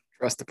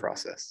 Trust the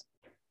process.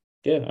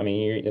 Yeah,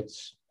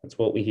 that's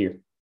what we hear.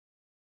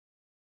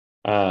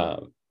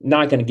 Not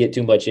going to get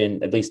too much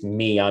in, at least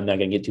me, I'm not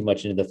going to get too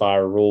much into the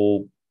fire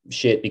rule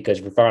shit, because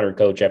if you're firing a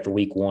coach after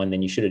week 1,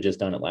 then you should have just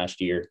done it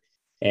last year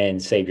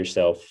and saved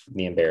yourself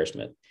the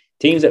embarrassment.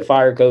 Teams that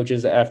fire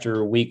coaches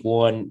after week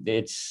 1,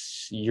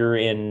 you're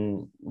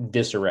in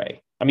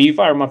disarray. You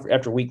fire them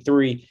after week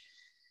 3,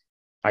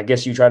 I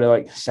guess you try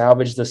to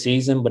salvage the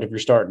season, but if you're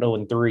starting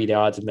 0-3, the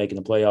odds of making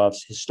the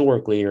playoffs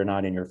historically are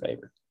not in your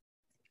favor.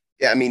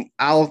 Yeah,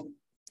 I'll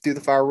do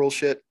the fire rule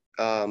shit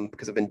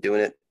because I've been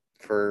doing it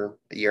for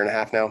a year and a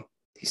half now.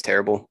 He's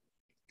terrible.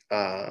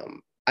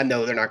 I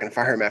know they're not going to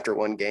fire him after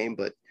 1 game,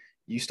 but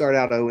you start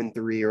out 0-3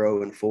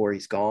 or 0-4,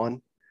 he's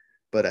gone.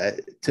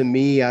 But to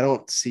me, I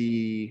don't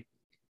see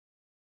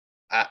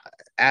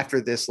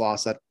after this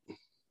loss.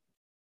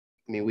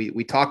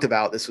 We talked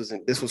about this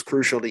was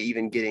crucial to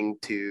even getting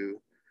to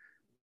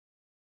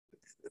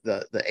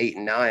the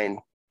 8-9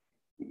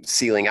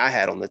 ceiling I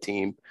had on the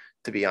team,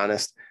 to be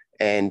honest.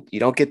 And you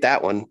don't get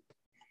that one.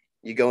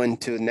 You go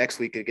into next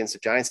week against a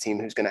Giants team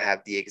who's going to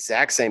have the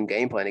exact same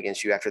game plan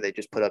against you after they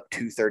just put up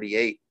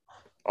 238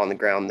 on the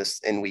ground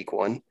in week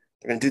 1.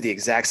 They're going to do the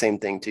exact same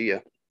thing to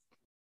you.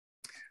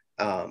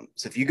 So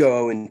if you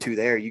go 0-2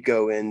 there, you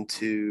go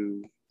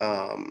into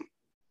the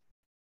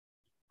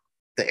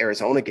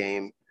Arizona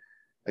game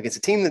against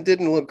a team that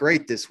didn't look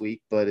great this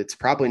week, but it's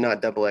probably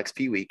not double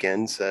XP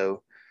weekend.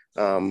 So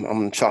I'm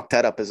going to chalk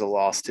that up as a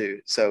loss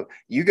too. So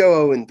you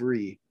go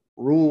 0-3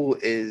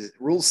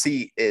 Rhule's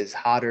seat is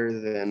hotter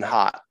than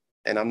hot,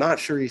 and I'm not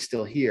sure he's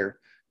still here.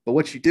 But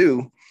what you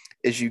do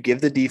is you give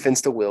the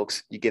defense to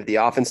Wilks, you give the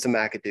offense to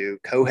McAdoo,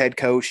 co-head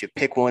coach, you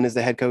pick one as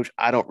the head coach.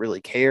 I don't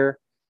really care.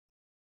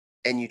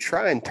 And you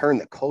try and turn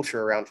the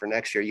culture around for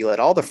next year. You let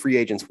all the free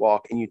agents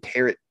walk and you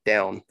tear it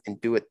down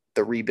and do it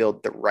the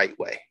rebuild the right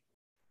way.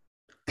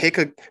 Pick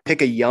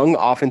a young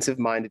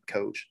offensive-minded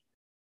coach.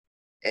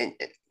 And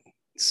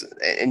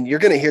you're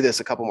going to hear this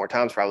a couple more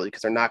times probably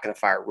because they're not going to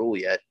fire Rhule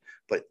yet.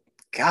 But,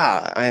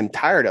 God, I am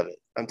tired of it.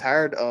 I'm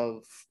tired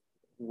of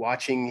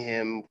watching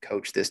him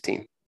coach this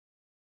team.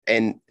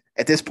 And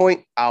at this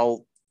point,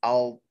 I'll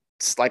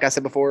like I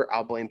said before,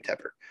 I'll blame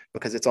Tepper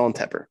because it's on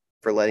Tepper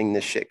for letting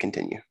this shit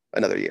continue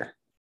another year.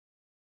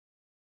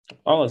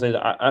 All I'll say is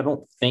I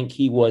don't think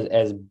he was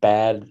as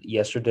bad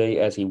yesterday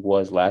as he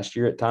was last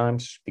year at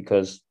times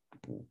because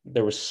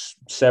there was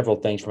several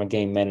things from a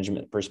game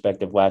management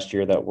perspective last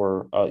year that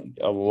were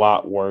a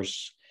lot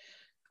worse.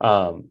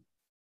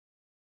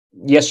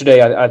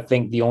 Yesterday, I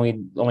think the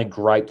only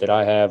gripe that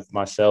I have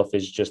myself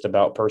is just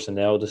about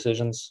personnel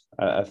decisions.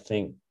 I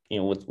think,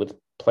 with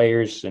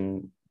players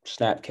and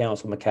snap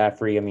counts with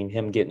McCaffrey, I mean,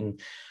 him getting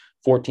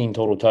 14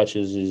 total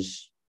touches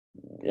is,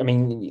 I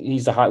mean,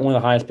 he's one of the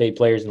highest paid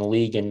players in the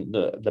league and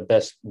the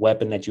best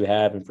weapon that you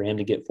have. And for him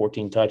to get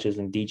 14 touches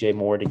and DJ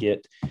Moore to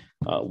get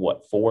 4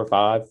 or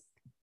 5, I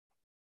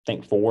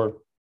think 4.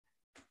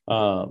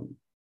 I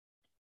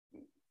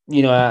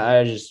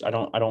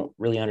don't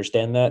really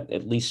understand that,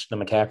 at least the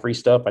McCaffrey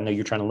stuff. I know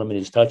you're trying to limit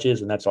his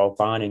touches and that's all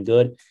fine and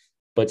good,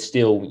 but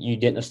still you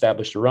didn't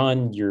establish the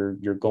run. You're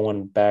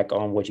going back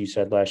on what you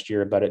said last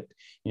year about it.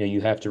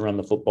 You have to run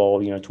the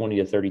football, 20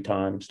 to 30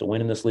 times to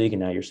win in this league.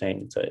 And now you're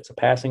saying it's a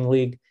passing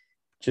league.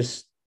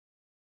 Just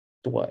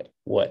what?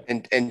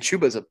 And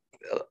Chuba's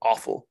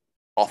awful.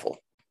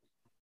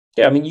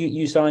 Yeah, I mean,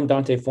 you signed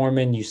Dante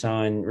Foreman, you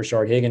signed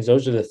Rashard Higgins.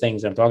 Those are the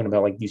things I'm talking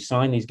about. Like, you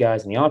sign these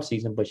guys in the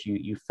offseason, but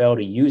you fail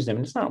to use them.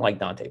 And it's not like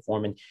Dante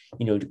Foreman,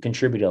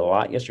 contributed a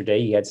lot yesterday.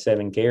 He had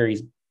 7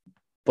 carries.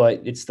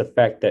 But it's the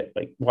fact that,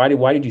 like, why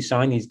did you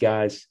sign these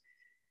guys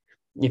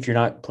if you're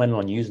not planning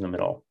on using them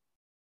at all?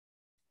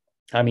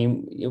 I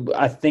mean,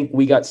 I think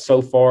we got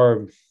so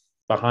far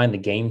behind the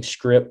game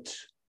script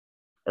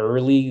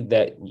early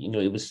that,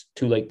 it was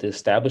too late to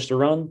establish the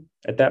run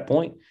at that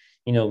point.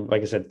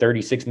 Like I said,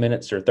 36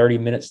 minutes or 30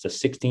 minutes to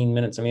 16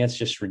 minutes. I mean, it's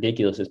just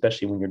ridiculous,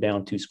 especially when you're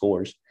down 2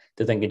 scores,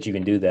 to think that you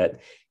can do that.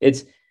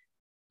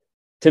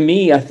 To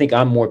me, I think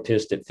I'm more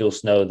pissed at Phil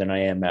Snow than I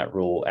am Matt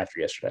Rhule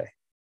after yesterday,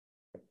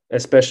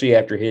 especially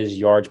after his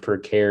yards per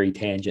carry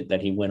tangent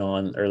that he went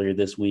on earlier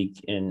this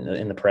week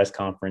in the press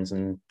conference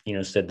and,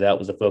 said that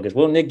was the focus.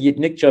 Well,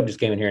 Nick Chubb just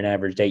came in here and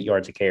averaged 8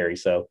 yards a carry.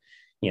 So,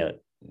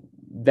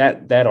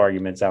 that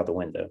argument's out the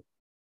window,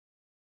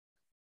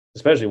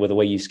 especially with the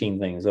way you scheme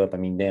things up. I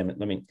mean, damn it.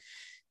 I mean,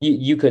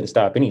 you couldn't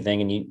stop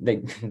anything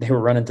and they were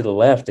running to the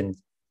left and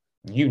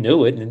you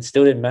knew it and it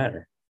still didn't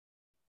matter.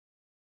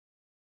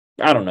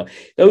 I don't know.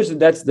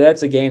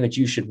 That's a game that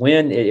you should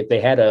win. If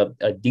they had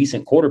a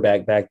decent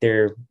quarterback back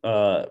there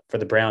for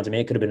the Browns, I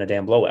mean, it could have been a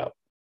damn blowout.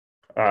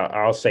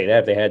 I'll say that.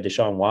 If they had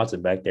Deshaun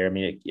Watson back there, I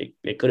mean,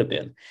 it could have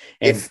been.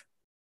 And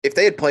if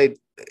they had played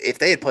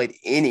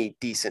any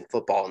decent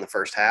football in the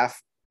first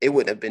half, it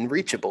wouldn't have been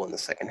reachable in the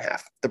second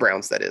half. The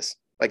Browns, that is.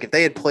 Like, if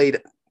they had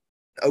played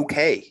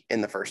okay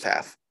in the first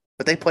half,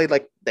 but they played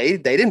like they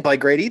didn't play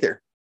great either.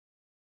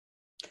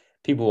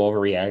 People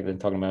overreact and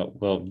talking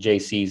about, well,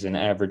 JC's an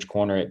average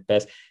corner at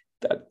best.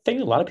 I think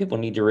a lot of people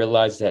need to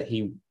realize that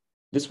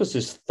this was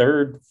his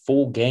 3rd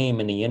full game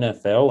in the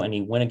NFL, and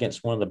he went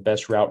against one of the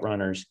best route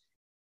runners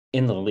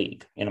in the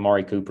league, in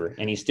Amari Cooper,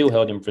 and he still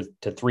held him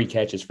to 3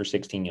 catches for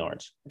 16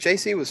 yards.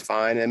 JC was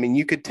fine. I mean,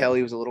 you could tell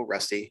he was a little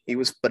rusty.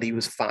 But he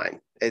was fine.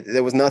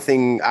 There was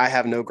nothing. I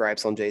have no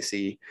gripes on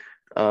JC.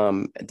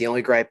 The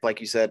only gripe, like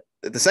you said,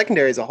 the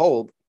secondary as a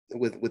whole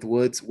with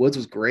Woods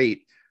was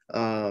great.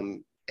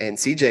 And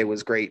CJ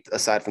was great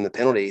aside from the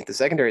penalty. The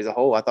secondary as a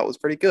whole, I thought was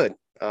pretty good.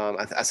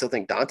 I still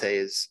think Dante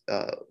is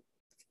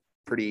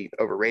pretty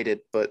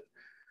overrated, but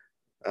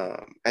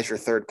as your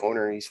 3rd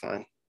corner, he's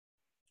fine.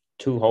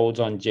 2 holds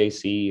on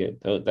JC.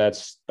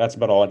 That's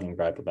about all I can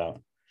gripe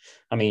about.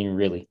 I mean,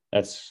 really,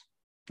 that's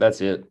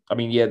it. I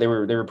mean, yeah, they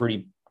were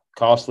pretty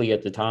costly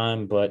at the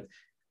time, but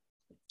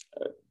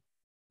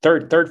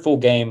third full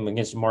game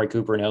against Amari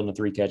Cooper and held him to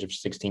 3 catches for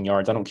 16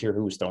 yards. I don't care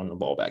who was throwing the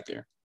ball back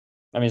there.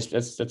 I mean,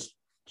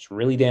 it's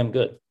really damn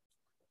good.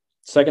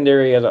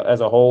 Secondary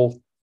as a whole,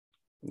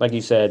 like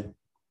you said,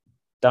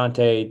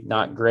 Dante,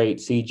 not great.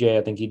 CJ,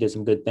 I think he did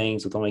some good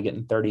things with only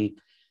getting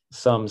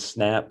 30-some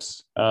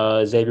snaps.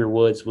 Xavier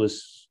Woods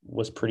was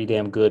pretty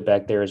damn good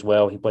back there as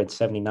well. He played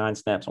 79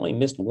 snaps, only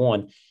missed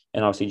 1,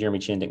 and obviously Jeremy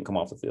Chinn didn't come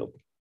off the field.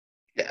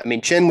 Yeah, I mean,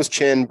 Chinn was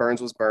Chinn,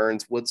 Burns was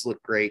Burns, Woods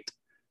looked great.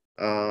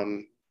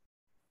 Horn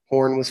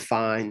was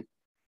fine.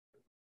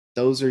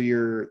 Those are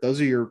your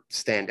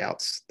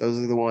standouts.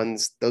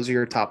 Those are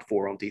your top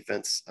 4 on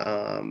defense.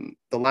 The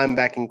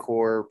linebacking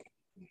core,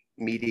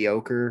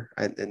 mediocre,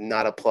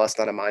 not a plus,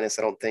 not a minus,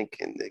 I don't think,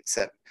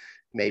 except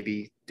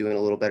maybe doing a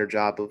little better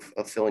job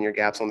of filling your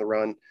gaps on the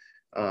run.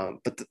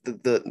 But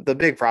the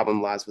big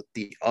problem lies with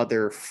the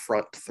other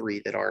front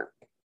three that aren't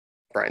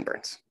Brian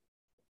Burns.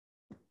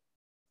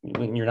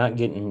 When you're not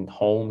getting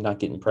home, not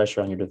getting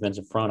pressure on your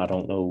defensive front, I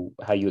don't know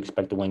how you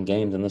expect to win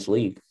games in this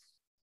league.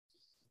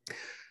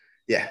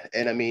 Yeah,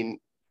 and I mean,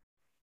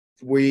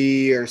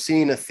 we are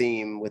seeing a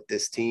theme with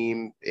this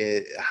team: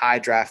 high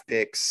draft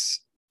picks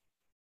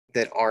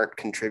that aren't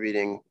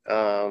contributing.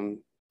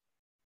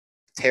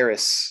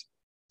 Terrace,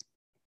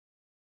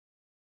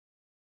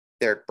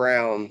 Derek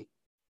Brown.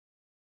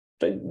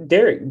 But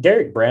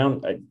Derek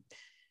Brown,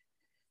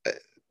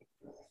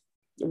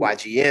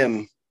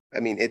 YGM. I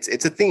mean,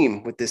 it's a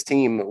theme with this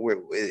team where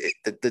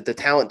the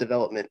talent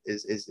development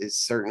is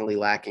certainly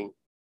lacking.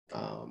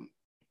 So.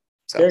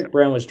 Derek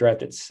Brown was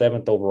drafted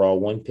 7th overall,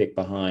 1 pick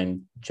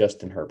behind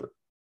Justin Herbert.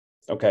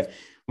 Okay.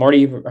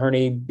 Marty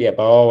Hurney, by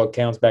all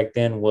accounts back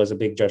then was a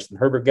big Justin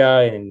Herbert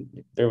guy, and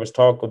there was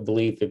talk of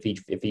belief if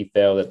he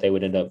fell that they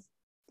would end up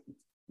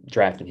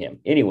drafting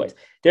him. Anyways,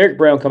 Derek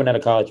Brown coming out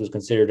of college was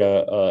considered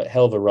a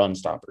hell of a run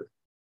stopper.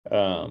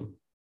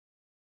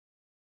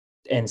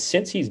 And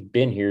since he's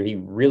been here, he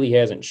really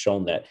hasn't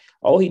shown that.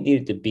 All he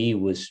needed to be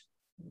was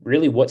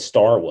really what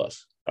Star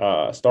was.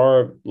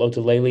 Star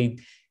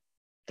Lotulelei,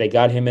 they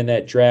got him in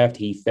that draft.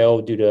 He fell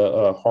due to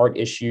a heart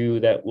issue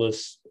that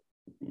was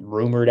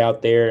rumored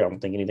out there. I don't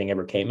think anything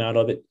ever came out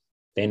of it.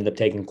 They ended up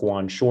taking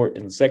Quan Short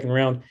in the 2nd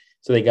round.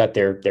 So they got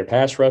their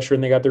pass rusher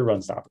and they got their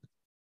run stopper.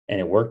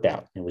 And it worked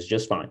out. It was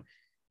just fine.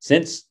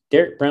 Since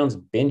Derek Brown's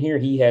been here,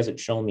 he hasn't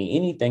shown me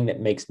anything that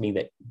makes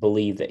me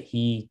believe that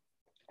he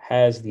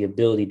has the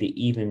ability to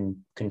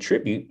even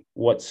contribute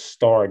what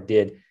Star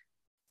did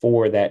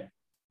for that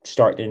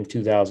start in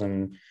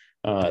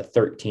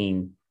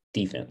 2013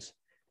 defense.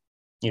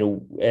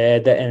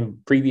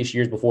 And previous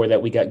years before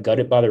that, we got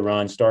gutted by the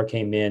run. Star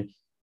came in.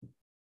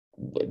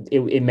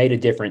 It made a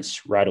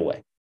difference right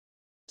away.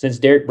 Since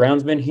Derek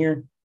Brown's been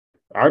here,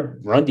 our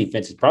run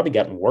defense has probably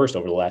gotten worse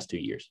over the last 2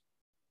 years.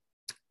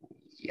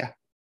 Yeah.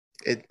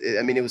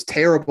 It was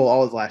terrible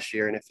all of last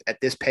year. And if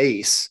at this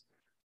pace,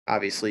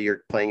 obviously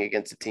you're playing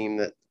against a team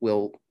that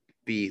will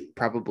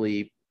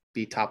probably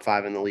be top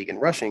 5 in the league in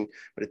rushing.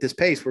 But at this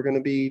pace, we're going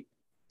to be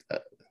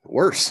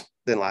worse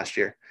than last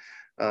year.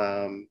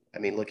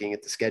 Looking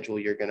at the schedule,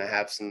 you're going to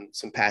have some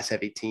pass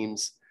heavy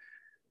teams,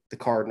 the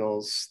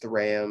Cardinals, the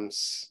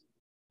Rams,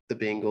 the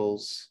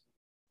Bengals.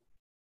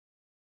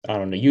 I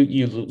don't know.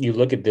 You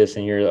look at this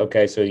and you're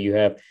okay. So you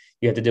have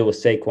to deal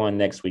with Saquon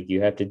next week.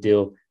 You have to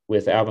deal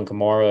with Alvin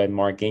Kamara and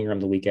Mark Ingram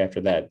the week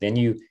after that. Then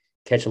you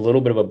catch a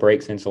little bit of a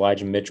break since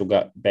Elijah Mitchell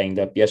got banged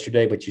up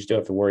yesterday, but you still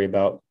have to worry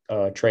about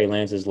Trey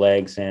Lance's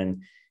legs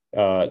and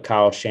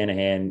Kyle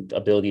Shanahan's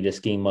ability to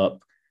scheme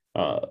up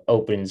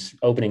openings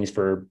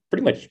for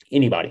pretty much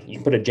anybody. You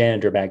can put a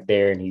janitor back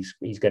there and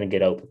he's going to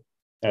get open.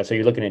 So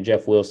you're looking at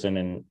Jeff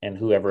Wilson and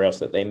whoever else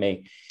that they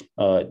may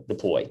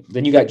deploy.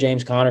 Then you got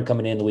James Conner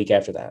coming in the week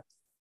after that.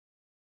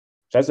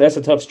 So that's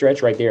a tough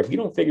stretch right there. If you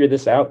don't figure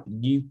this out,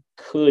 you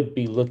could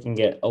be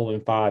looking at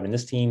 0-5, and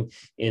this team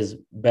is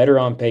better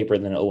on paper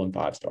than an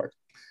 0-5 start.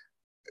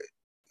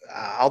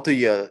 I'll do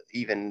you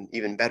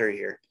even better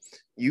here.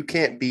 You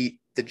can't beat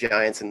the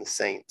Giants and the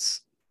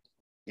Saints.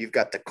 You've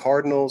got the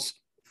Cardinals,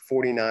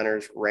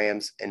 49ers,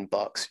 Rams, and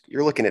Bucks.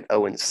 You're looking at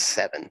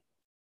 0-7.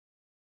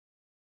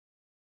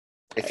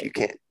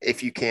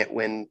 If you can't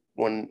win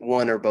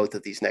one or both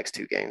of these next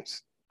 2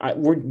 games.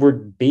 We're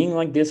being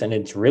like this, and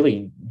it's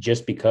really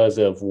just because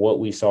of what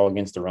we saw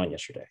against the run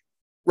yesterday.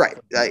 Right.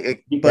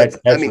 That's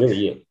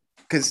really it.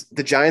 Because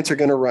the Giants are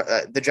going to run.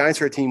 The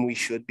Giants are a team we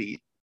should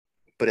beat,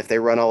 but if they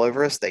run all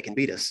over us, they can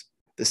beat us.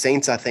 The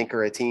Saints, I think,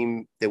 are a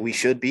team that we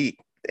should beat.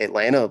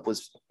 Atlanta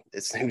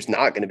who's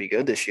not going to be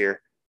good this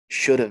year,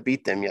 should have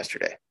beat them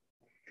yesterday.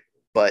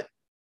 But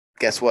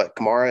guess what?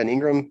 Kamara and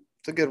Ingram,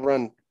 it's a good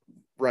run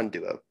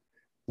duo.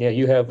 Yeah,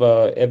 you have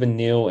Evan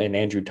Neal and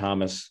Andrew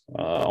Thomas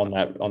on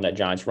that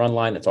Giants run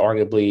line. That's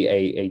arguably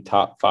a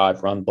top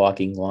 5 run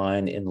blocking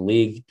line in the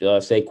league.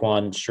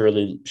 Saquon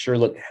sure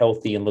looked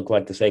healthy and looked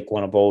like the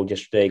Saquon of old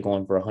yesterday,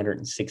 going for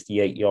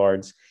 168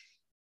 yards.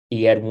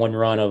 He had one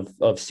run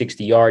of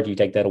 60 yards. You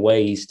take that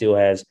away, he still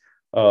has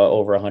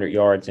over 100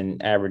 yards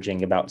and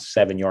averaging about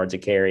 7 yards a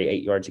carry,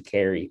 8 yards a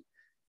carry.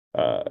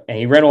 And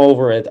he ran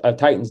over a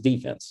Titans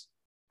defense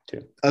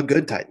too. A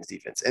good Titans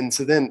defense. And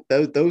so then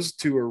those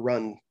 2 are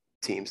run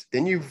teams.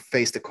 Then you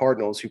face the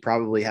Cardinals, who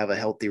probably have a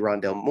healthy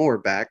Rondale Moore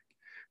back,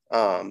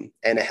 and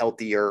a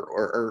healthier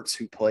Ertz,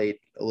 who played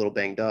a little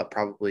banged up,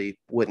 probably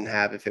wouldn't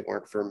have if it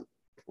weren't for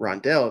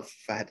Rondale, if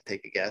I had to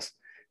take a guess.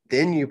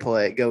 Then you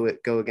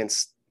go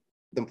against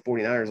the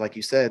 49ers, like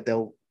you said,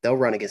 they'll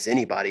run against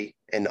anybody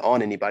and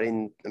on anybody.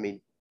 And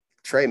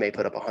Trey may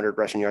put up 100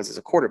 rushing yards as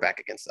a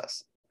quarterback against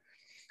us.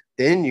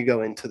 Then you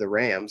go into the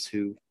Rams,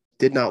 who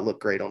did not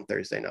look great on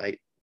Thursday night,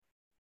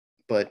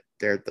 but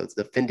they're the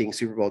defending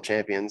Super Bowl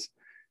champions.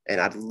 And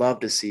I'd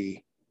love to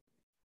see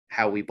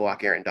how we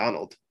block Aaron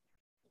Donald.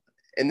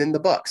 And then the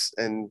Bucks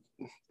and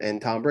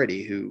Tom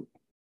Brady, who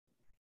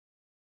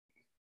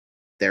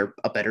they're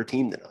a better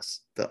team than us,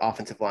 the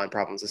offensive line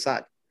problems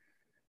aside.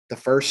 The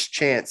first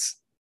chance,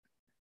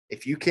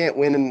 if you can't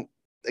win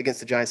against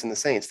the Giants and the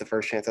Saints, the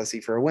first chance I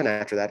see for a win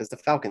after that is the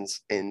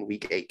Falcons in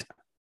week 8.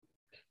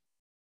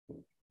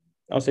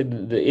 I'll say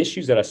the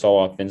issues that I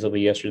saw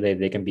offensively yesterday,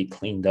 they can be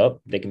cleaned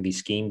up. They can be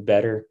schemed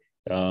better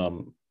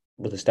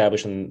with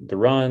establishing the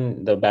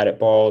run, the batted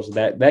balls.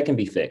 That can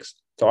be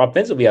fixed. So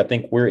offensively, I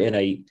think we're in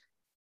a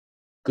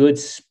good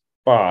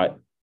spot,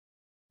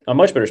 a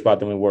much better spot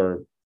than we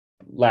were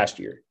last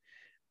year.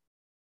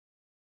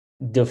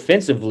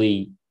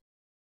 Defensively,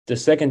 the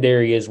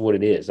secondary is what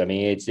it is. I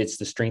mean, it's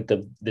the strength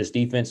of this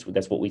defense.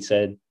 That's what we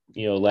said,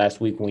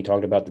 last week when we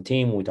talked about the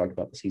team, when we talked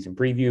about the season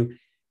preview.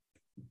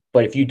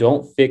 But if you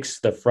don't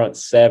fix the front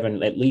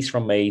seven, at least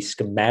from a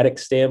schematic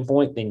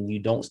standpoint, then you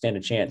don't stand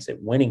a chance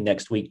at winning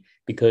next week,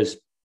 because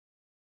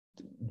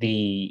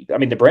the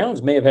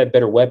Browns may have had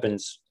better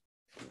weapons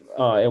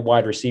at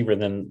wide receiver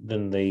than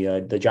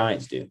the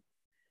Giants do.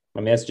 I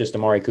mean, that's just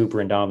Amari Cooper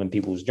and Donovan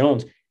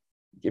Peoples-Jones.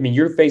 I mean,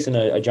 you're facing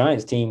a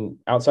Giants team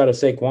outside of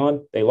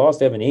Saquon. They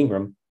lost Evan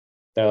Ingram.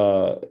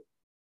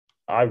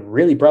 I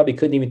really probably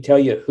couldn't even tell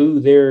you who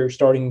their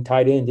starting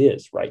tight end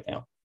is right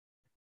now.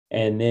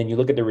 And then you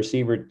look at the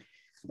receiver,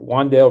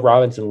 Wan'Dale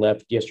Robinson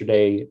left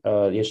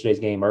yesterday's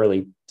game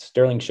early.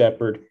 Sterling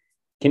Shepard,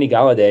 Kenny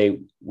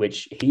Golladay,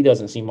 which he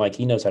doesn't seem like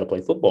he knows how to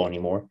play football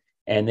anymore.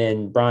 And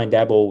then Brian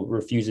Daboll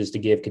refuses to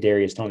give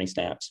Kadarius Toney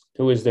snaps,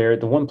 who is the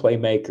one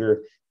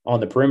playmaker on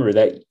the perimeter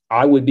that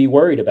I would be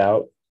worried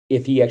about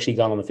if he actually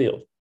got on the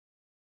field.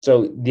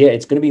 So, yeah,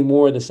 it's going to be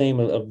more of the same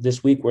of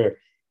this week, where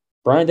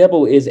Brian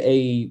Daboll is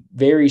a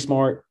very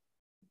smart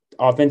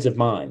offensive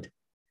mind.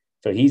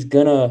 So he's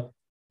going to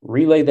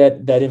relay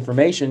that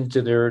information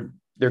to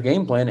their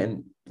game plan,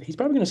 and he's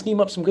probably going to scheme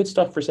up some good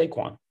stuff for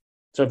Saquon.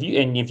 So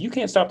if you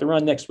can't stop the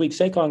run next week,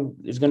 Saquon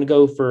is going to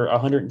go for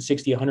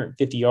 160,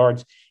 150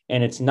 yards,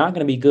 and it's not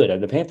going to be good.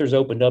 The Panthers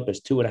opened up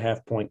as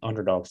 2.5-point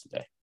underdogs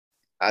today.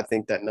 I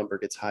think that number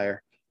gets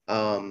higher.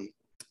 And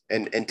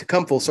to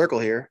come full circle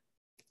here,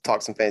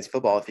 talk some fantasy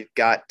football. If you've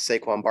got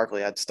Saquon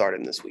Barkley, I'd start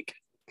him this week.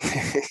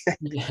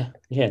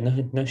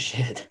 No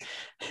shit.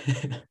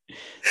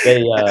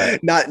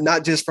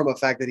 Not just from a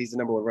fact that he's the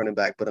number one running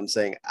back, but I'm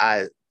saying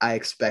I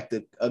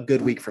expected a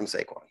good week from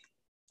Saquon.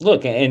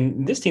 Look,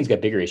 and this team's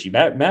got bigger issues.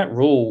 Matt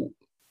Rule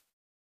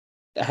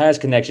has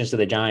connections to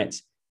the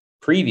Giants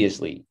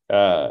previously.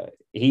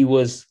 He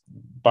was,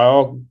 by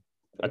all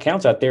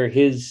accounts out there,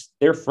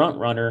 their front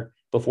runner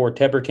before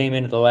Tepper came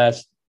in at the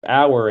last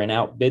hour and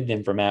outbid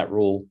them for Matt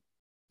Rule.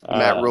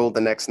 Matt Rule,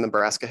 the next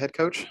Nebraska head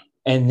coach.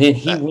 And then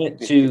he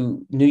went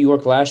to New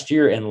York last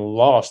year and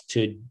lost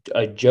to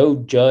a Joe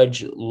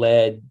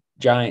Judge-led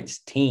Giants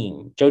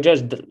team. Joe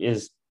Judge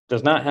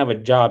does not have a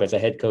job as a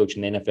head coach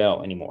in the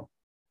NFL anymore.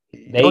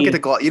 You don't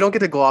get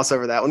to gloss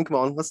over that one. Come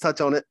on, let's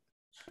touch on it.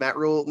 Matt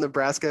Rule,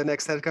 Nebraska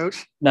next head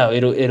coach. No,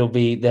 it'll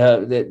be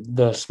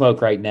the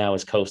smoke right now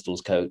is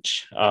Coastal's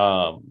coach.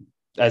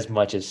 As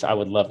much as I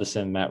would love to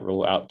send Matt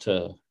Rule out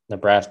to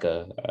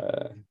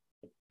Nebraska.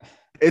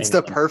 It's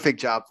the perfect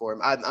job for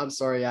him. I'm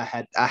sorry, I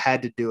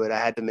had to do it. I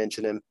had to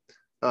mention him.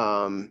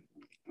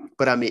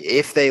 But I mean,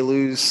 if they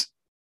lose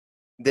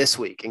this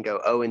week and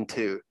go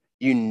 0-2,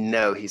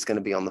 he's going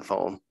to be on the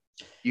phone.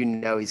 He's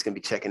going to be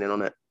checking in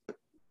on it.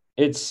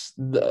 It's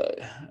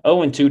the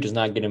 0-2 does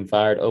not get him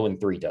fired.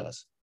 0-3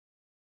 does.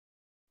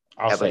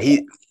 But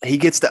he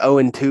gets to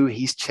 0-2.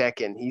 He's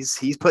checking.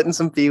 He's putting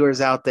some feelers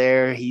out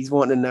there. He's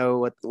wanting to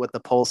know what the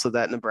pulse of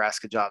that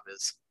Nebraska job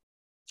is.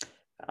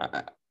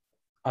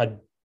 I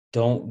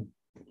don't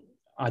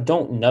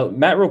know.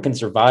 Matt Rule can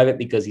survive it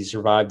because he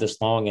survived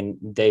this long,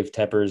 and Dave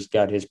Tepper's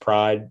got his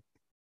pride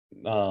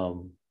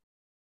and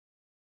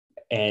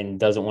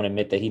doesn't want to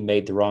admit that he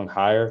made the wrong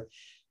hire.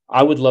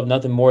 I would love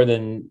nothing more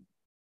than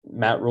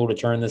Matt Rule to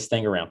turn this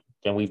thing around.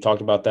 And we've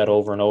talked about that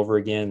over and over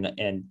again.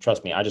 And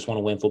trust me, I just want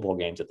to win football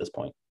games at this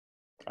point.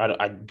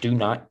 I do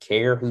not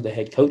care who the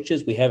head coach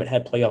is. We haven't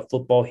had playoff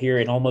football here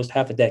in almost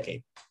half a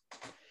decade.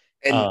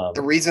 And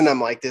the reason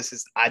I'm like this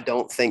is I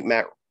don't think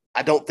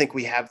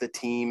we have the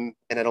team,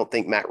 and I don't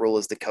think Matt Rule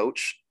is the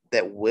coach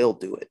that will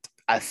do it.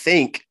 I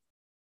think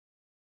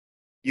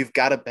you've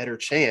got a better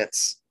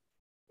chance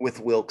with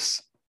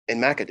Wilks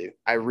and McAdoo.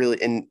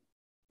 And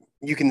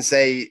you can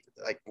say,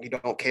 like, you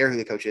don't care who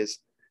the coach is.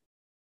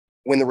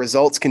 When the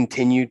results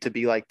continue to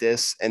be like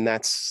this, and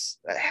that's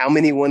how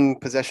many one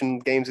possession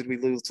games did we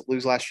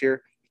lose last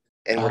year?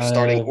 And we're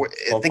starting.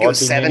 I think it was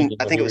 7.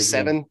 I think it was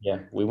 7. Yeah,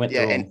 we went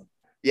through.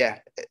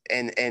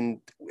 And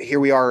here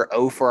we are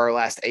 0 for our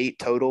last 8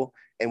 total,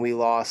 and we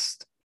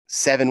lost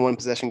 7 one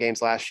possession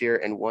games last year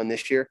and 1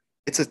 this year.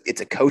 It's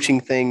a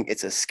coaching thing.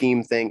 It's a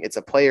scheme thing. It's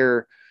a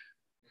player,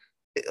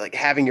 like,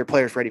 having your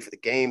players ready for the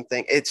game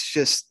thing. It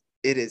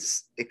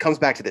comes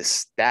back to this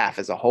staff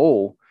as a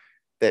whole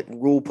that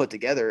Rule put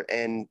together,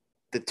 and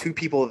the 2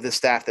 people of this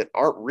staff that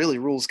aren't really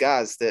Rule's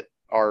guys, that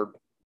are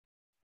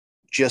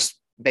just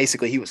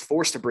basically, he was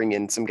forced to bring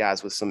in some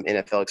guys with some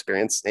NFL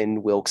experience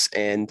in Wilks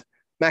and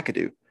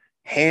McAdoo.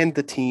 Hand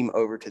the team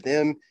over to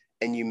them,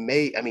 and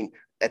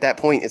at that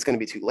point, it's going to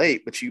be too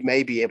late, but you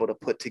may be able to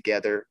put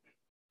together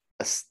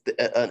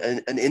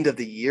an end of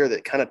the year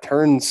that kind of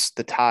turns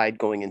the tide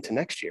going into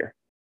next year.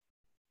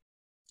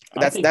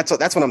 That's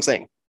what I'm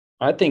saying.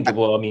 I think,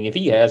 well, I mean, if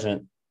he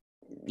hasn't,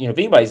 if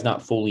anybody's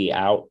not fully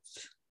out,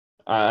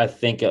 I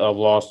think a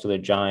loss to the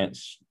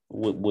Giants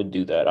would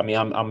do that. I mean,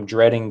 I'm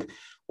dreading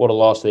what a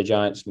loss to the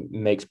Giants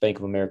makes Bank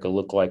of America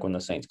look like when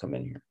the Saints come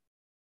in here.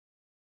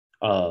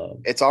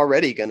 It's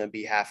already going to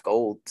be half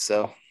gold.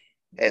 So,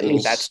 I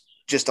mean, that's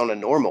just on a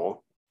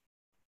normal.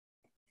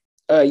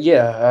 I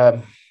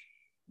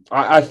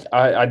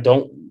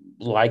don't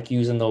like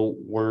using the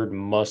word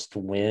must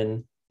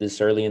win this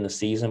early in the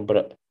season,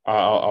 but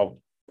I'll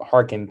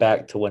harken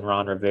back to when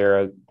Ron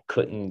Rivera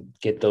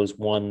couldn't get those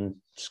one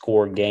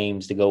score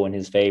games to go in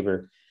his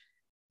favor.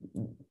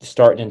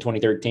 Starting in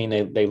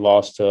 2013, they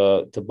lost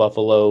to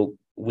Buffalo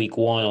week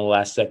 1 on the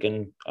last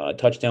second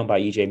touchdown by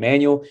EJ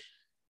Manuel.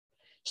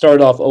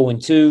 Started off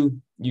 0-2.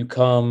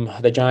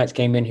 The Giants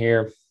came in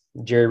here.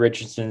 Jerry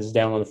Richardson's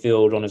down on the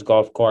field on his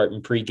golf cart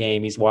in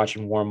pregame. He's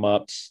watching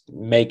warm-ups,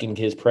 making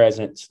his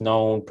presence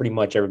known. Pretty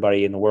much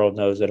everybody in the world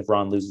knows that if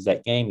Ron loses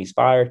that game, he's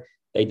fired.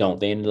 They don't.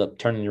 They ended up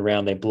turning it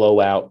around. They blow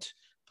out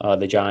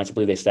the Giants. I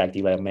believe they sacked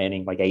Eli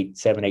Manning like 8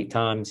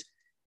 times.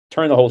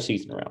 Turn the whole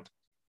season around.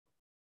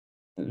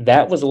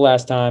 That was the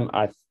last time,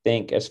 I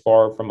think, as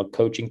far from a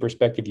coaching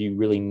perspective, you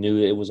really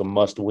knew it was a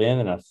must win.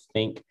 And I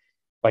think,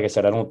 like I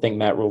said, I don't think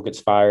Matt Rule gets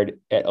fired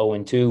at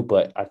 0-2,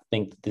 but I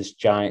think this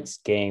Giants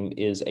game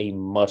is a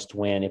must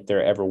win if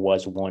there ever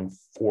was one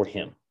for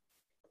him.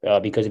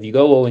 Because if you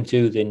go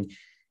 0-2, then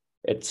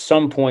at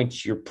some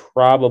point you're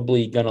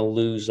probably going to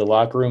lose the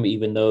locker room,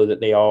 even though that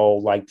they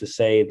all like to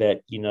say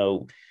that,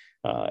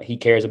 he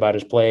cares about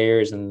his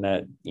players and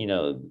that,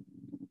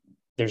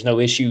 there's no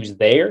issues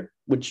there,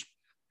 which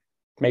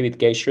maybe the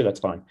case, sure, that's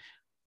fine.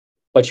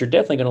 But you're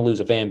definitely going to lose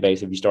a fan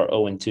base if you start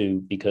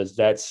 0-2, because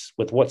that's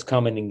with what's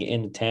coming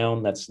into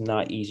town. That's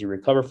not easy to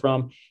recover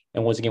from.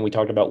 And once again, we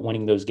talked about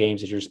winning those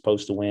games that you're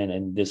supposed to win,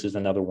 and this is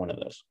another one of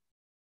those.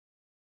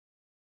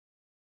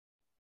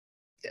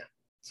 Yeah.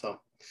 So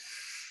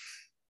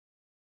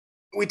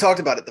we talked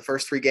about it. The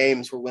first 3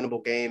 games were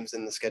winnable games,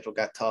 and the schedule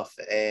got tough,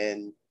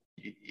 and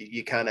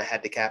you kind of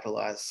had to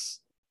capitalize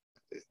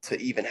to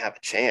even have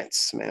a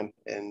chance, man.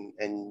 And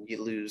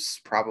you lose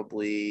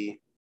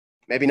probably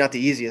maybe not the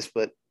easiest,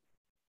 but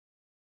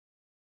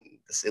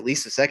at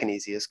least the second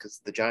easiest,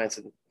 because the Giants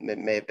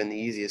may have been the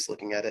easiest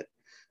looking at it.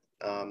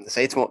 The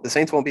Saints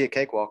won't be a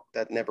cakewalk.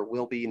 That never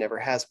will be, never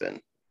has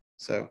been.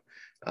 So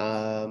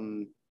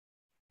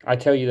I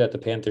tell you that the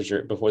Panthers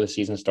before the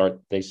season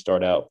they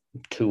start out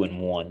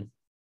 2-1.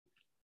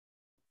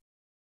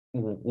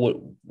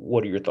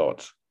 What are your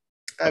thoughts?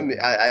 I mean,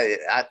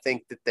 I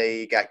think that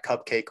they got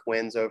cupcake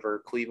wins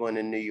over Cleveland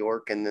and New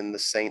York, and then the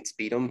Saints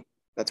beat them.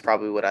 That's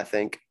probably what I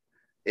think.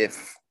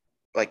 If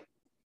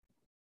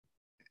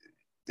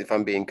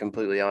I'm being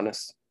completely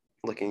honest,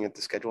 looking at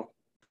the schedule.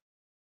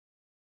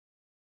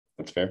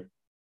 That's fair.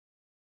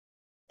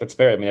 That's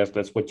fair. I mean,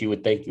 that's what you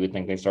would think. You would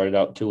think they started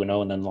out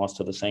 2-0 and then lost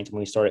to the Saints when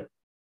we started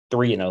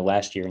 3-0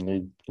 last year,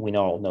 and we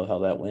all know how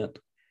that went.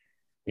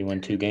 We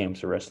won 2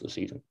 games the rest of the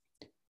season.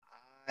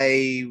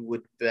 I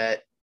would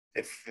bet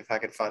if I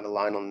could find a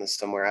line on this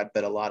somewhere, I'd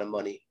bet a lot of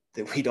money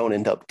that we don't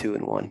end up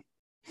 2-1.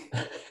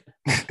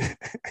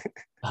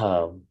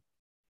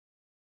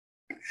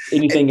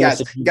 Anything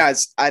else?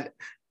 Guys, I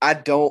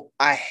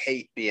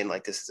hate being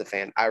like this as a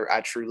fan.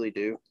 I truly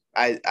do.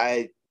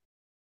 I'm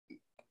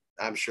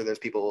sure there's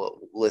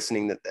people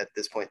listening that at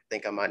this point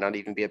think I might not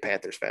even be a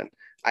Panthers fan.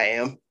 I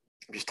am.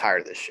 I'm just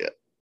tired of this shit.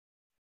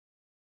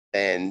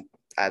 And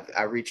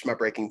I reached my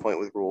breaking point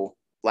with Rule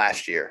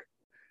last year.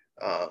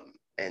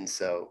 And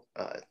so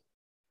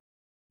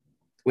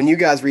when you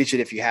guys reach it,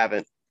 if you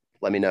haven't,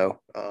 let me know.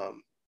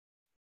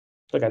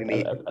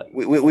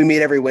 We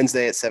meet every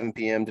Wednesday at 7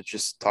 p.m. to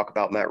just talk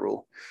about Matt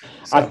Rule.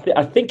 So.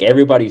 I think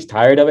everybody's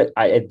tired of it.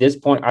 At this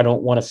point, I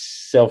don't want to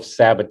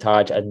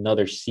self-sabotage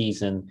another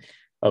season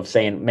of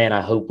saying, man,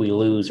 I hope we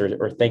lose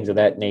or things of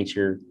that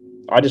nature.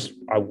 I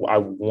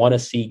want to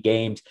see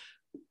games.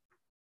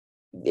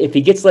 If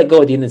he gets let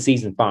go at the end of the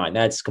season, fine.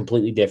 That's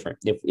completely different.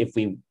 If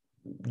we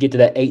get to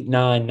that 8-9,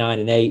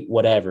 9-8,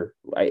 whatever,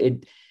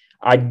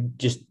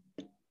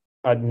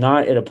 I'm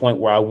not at a point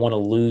where I want to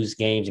lose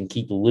games and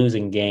keep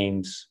losing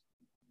games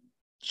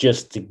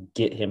just to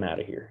get him out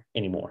of here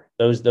anymore.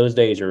 Those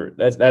days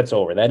that's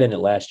over. That ended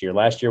last year.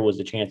 Last year was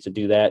the chance to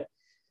do that,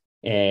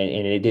 and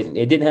it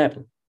didn't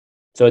happen.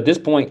 So at this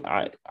point,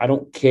 I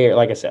don't care.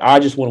 Like I said, I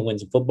just want to win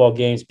some football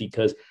games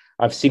because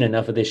I've seen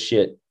enough of this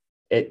shit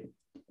at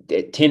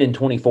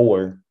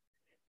 10-24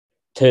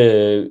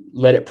 to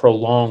let it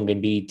prolong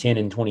and be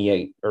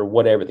 10-28 or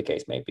whatever the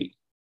case may be.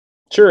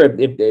 Sure, if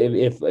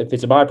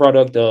it's a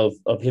byproduct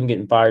of him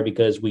getting fired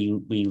because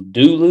we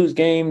do lose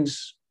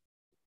games,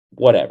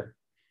 whatever.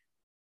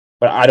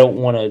 But I don't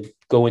want to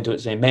go into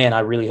it saying, man,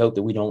 I really hope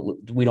that we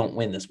don't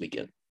win this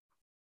weekend.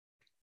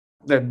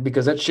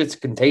 Because that shit's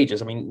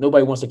contagious. I mean,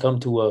 nobody wants to come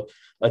to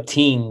a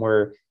team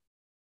where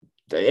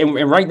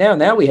and right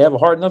now we have a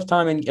hard enough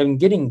time in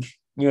getting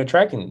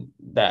tracking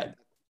that.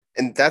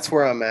 And that's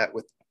where I'm at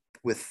with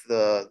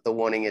the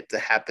wanting it to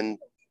happen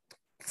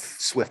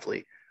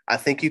swiftly. I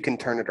think you can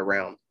turn it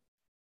around.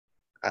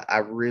 I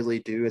really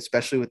do,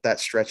 especially with that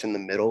stretch in the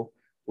middle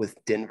with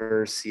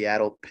Denver,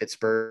 Seattle,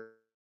 Pittsburgh,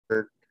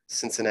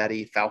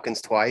 Cincinnati,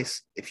 Falcons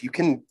twice. If you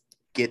can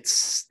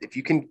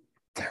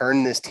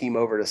turn this team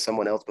over to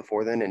someone else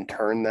before then and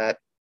turn that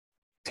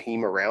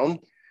team around,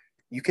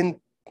 you can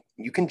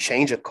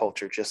change a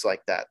culture just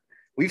like that.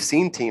 We've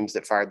seen teams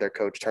that fired their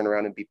coach turn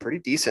around and be pretty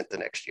decent the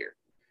next year.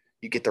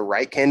 You get the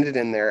right candidate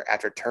in there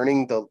after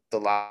turning the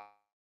locker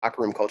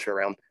room culture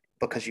around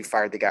because you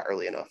fired the guy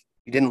early enough.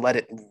 You didn't let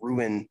it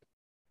ruin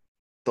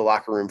the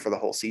locker room for the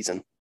whole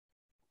season.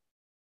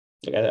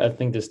 I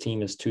think this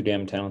team is too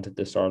damn talented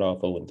to start off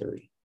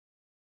 0-3.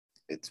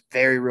 It's a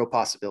very real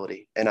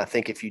possibility. And I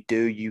think if you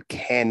do, you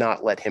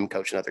cannot let him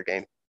coach another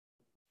game.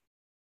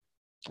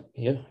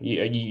 Yeah,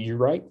 you're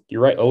right.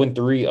 You're right. 0-3.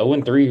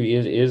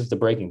 0-3 is the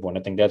breaking point.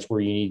 I think that's where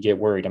you need to get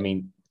worried. I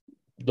mean,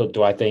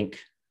 do I think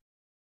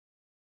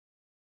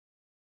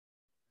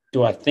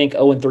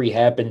 0-3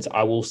 happens?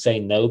 I will say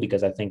no,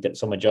 because I think that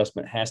some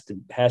adjustment has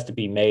to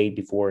be made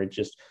before it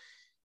just.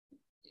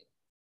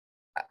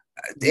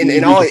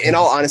 In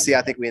all honesty,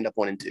 I think we end up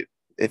 1-2.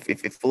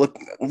 If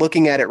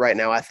looking at it right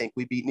now, I think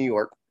we beat New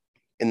York,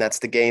 and that's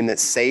the game that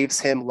saves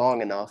him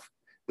long enough.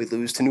 We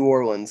lose to New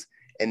Orleans,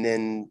 and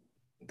then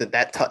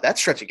that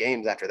stretch of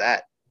games after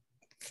that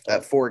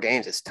 4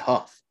 games is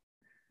tough.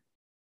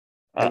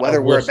 And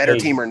whether we're a better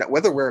team or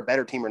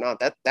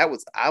not, I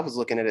was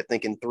looking at it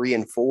thinking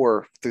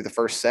 3-4 through the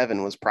first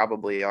 7 was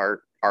probably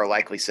our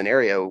likely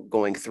scenario,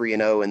 going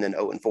 3-0 and then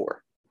 0-4.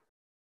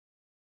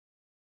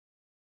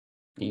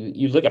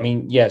 You look, I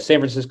mean, yeah, San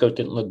Francisco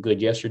didn't look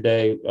good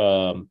yesterday.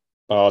 By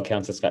all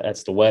accounts,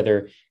 that's the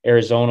weather.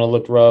 Arizona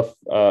looked rough.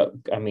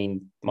 I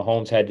mean,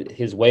 Mahomes had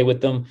his way with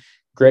them.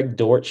 Greg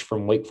Dortch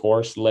from Wake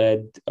Forest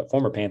led,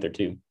 former Panther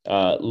too,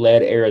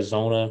 led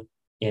Arizona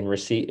in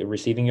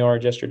receiving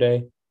yards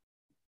yesterday.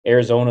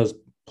 Arizona's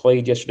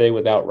played yesterday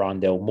without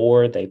Rondale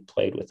Moore. They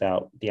played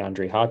without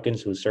DeAndre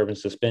Hopkins, who was serving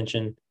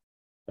suspension.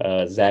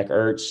 Zach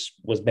Ertz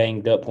was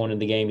banged up point of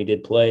the game. He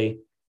did play.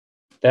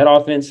 That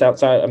offense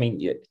outside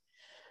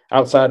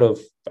of,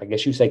 I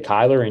guess you say,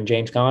 Kyler and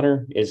James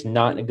Conner, is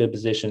not in a good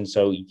position.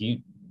 So you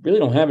really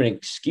don't have an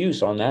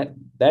excuse on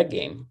that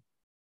game.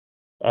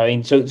 I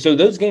mean, so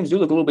those games do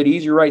look a little bit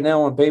easier right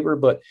now on paper,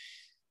 but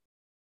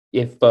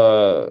if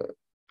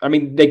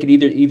they could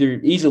either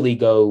easily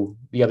go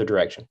the other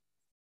direction.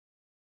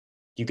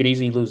 You could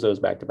easily lose those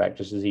back-to-back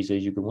just as easily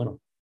as you could win them.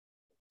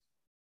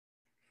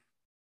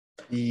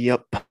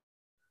 Yep.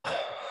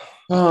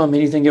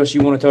 Anything else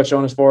you want to touch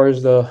on as far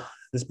as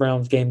this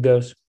Browns game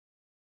goes?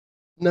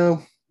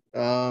 No.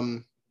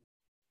 I'm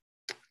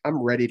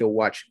ready to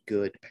watch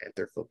good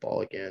Panther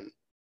football again.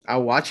 I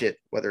watch it,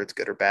 whether it's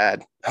good or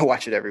bad. I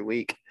watch it every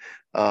week.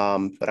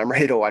 But I'm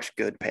ready to watch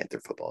good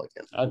Panther football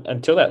again.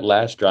 Until that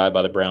last drive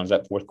by the Browns,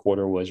 that fourth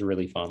quarter was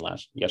really fun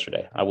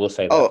yesterday. I will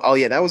say that. Oh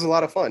yeah, that was a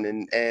lot of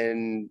fun.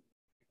 And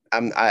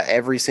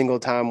every single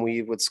time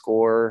we would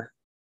score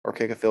or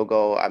kick a field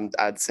goal,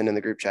 I'd send in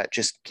the group chat,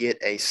 just get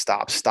a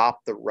stop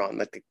the run.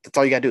 Like, that's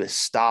all you got to do is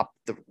stop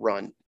the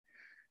run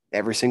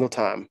every single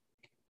time.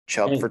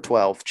 Chubb for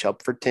 12,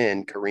 Chubb for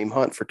 10, Kareem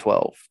Hunt for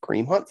 12,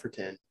 Kareem Hunt for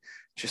 10.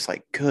 Just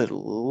like, good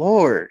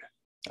Lord.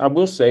 I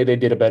will say they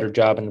did a better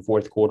job in the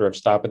fourth quarter of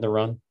stopping the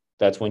run.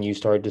 That's when you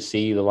started to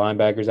see the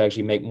linebackers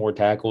actually make more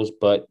tackles,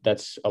 but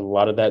a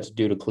lot of that's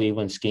due to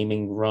Cleveland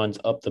scheming runs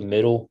up the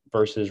middle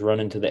versus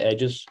running to the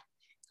edges.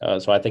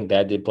 So I think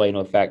that did play into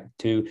effect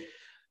too.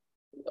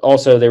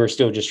 Also, they were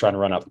still just trying to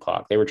run out the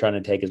clock. They were trying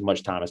to take as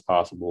much time as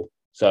possible.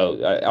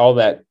 So all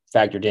that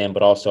factored in,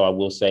 but also I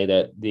will say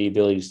that the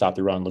ability to stop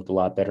the run looked a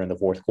lot better in the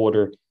fourth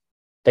quarter.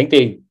 I think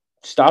they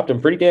stopped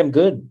them pretty damn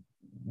good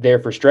there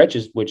for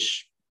stretches,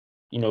 which,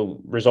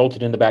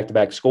 resulted in the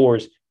back-to-back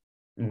scores.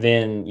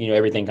 Then,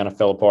 everything kind of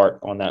fell apart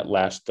on that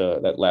last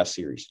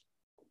series,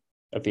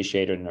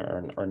 officiated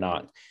or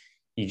not.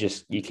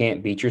 You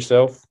can't beat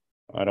yourself.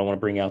 I don't want to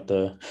bring out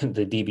the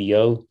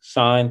DBO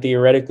sign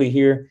theoretically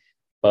here,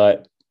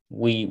 but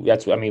we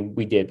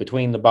did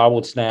between the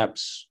bobbled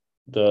snaps,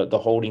 the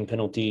holding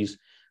penalties,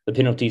 the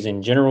penalties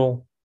in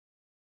general.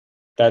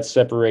 That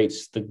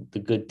separates the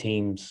good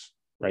teams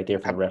right there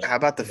from the rest. How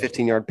about the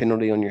 15-yard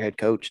penalty on your head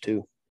coach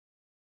too?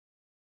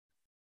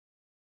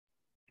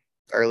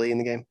 Early in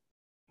the game.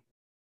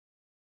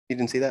 You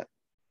didn't see that?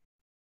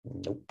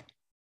 Nope.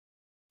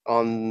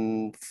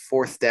 On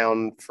third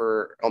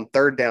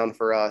down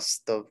for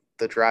us, the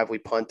drive we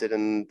punted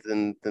and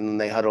then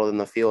they huddled in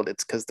the field.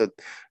 It's because the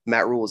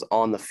Matt Rule was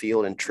on the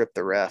field and tripped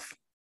the ref.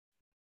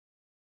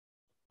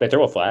 They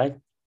throw a flag?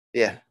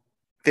 Yeah.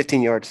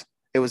 15 yards.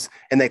 It was,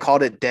 and they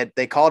called it dead.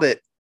 They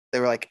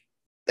were like,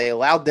 they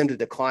allowed them to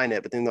decline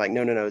it, but then they're like,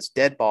 no, it's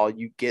dead ball.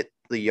 You get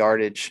the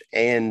yardage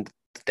and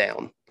the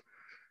down.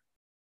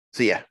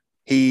 So yeah,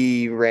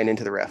 he ran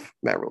into the ref.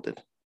 Matt Rule did.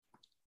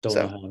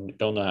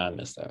 Don't know how I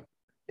missed that.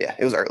 Yeah,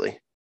 it was early. It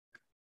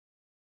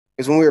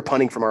was when we were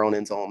punting from our own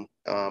end zone,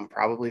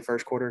 probably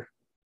first quarter.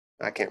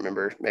 I can't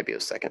remember. Maybe it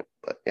was second,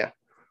 but yeah.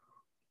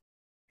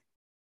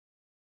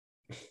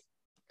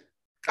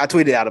 I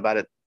tweeted out about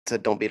it,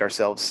 said don't beat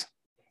ourselves.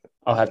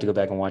 I'll have to go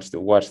back and watch the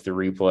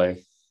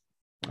replay.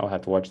 I'll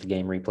have to watch the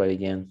game replay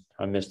again.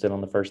 I missed it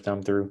on the first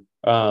time through.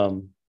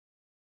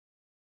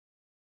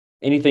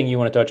 Anything you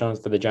want to touch on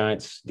for the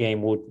Giants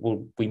game?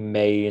 We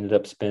may end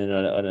up spending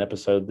an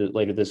episode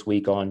later this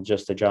week on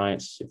just the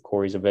Giants if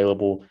Corey's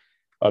available.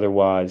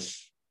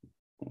 Otherwise,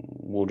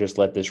 we'll just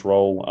let this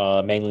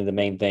roll. Mainly the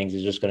main things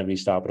is just going to be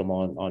stopping them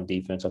on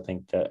defense. I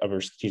think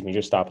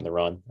just stopping the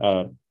run.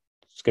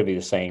 It's going to be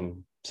the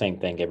same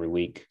thing every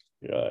week.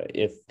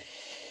 If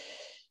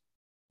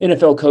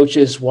NFL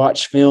coaches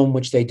watch film,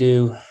 which they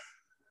do,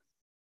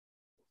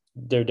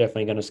 they're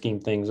definitely going to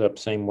scheme things up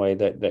the same way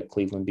that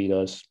Cleveland beat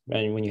us.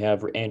 And when you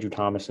have Andrew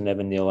Thomas and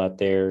Evan Neal out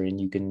there and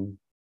you can,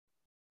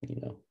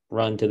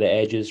 run to the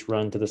edges,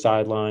 run to the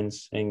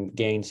sidelines and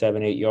gain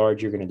 7-8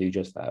 yards, you're going to do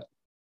just that.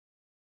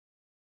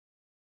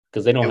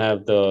 Because they don't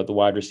have the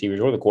wide receivers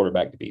or the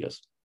quarterback to beat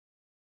us.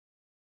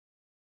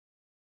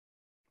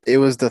 It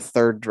was the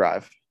third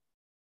drive.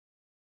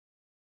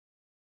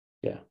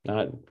 Yeah,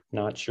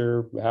 not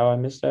sure how I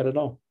missed that at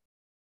all.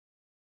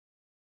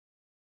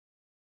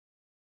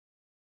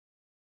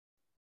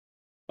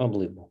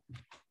 Unbelievable.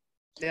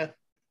 Yeah.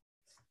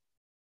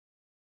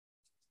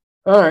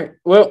 All right.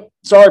 Well,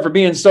 sorry for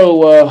being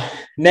so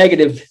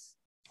negative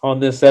on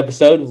this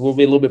episode. We'll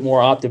be a little bit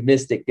more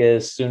optimistic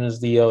as soon as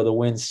the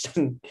wins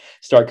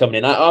start coming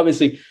in.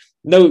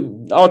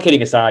 All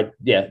kidding aside,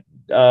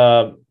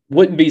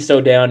 wouldn't be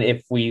so down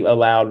if we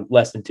allowed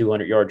less than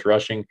 200 yards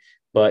rushing.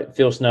 But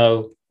Phil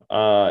Snow,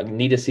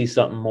 need to see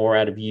something more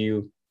out of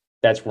you.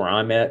 That's where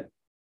I'm at.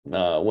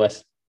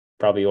 Wes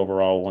probably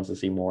overall wants to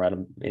see more out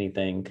of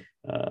anything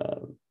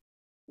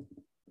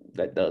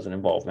that doesn't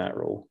involve Matt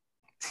Rule.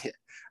 Yeah.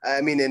 I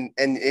mean, and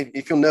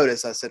if you'll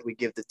notice, I said we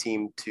give the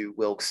team to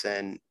Wilkes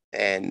and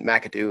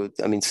McAdoo.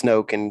 I mean,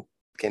 Snow can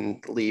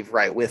leave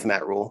right with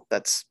Matt Rule.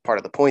 That's part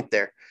of the point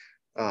there.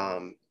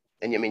 And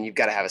I mean, you've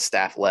got to have a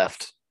staff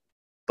left,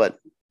 but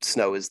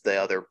Snow is the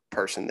other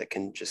person that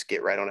can just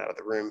get right on out of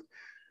the room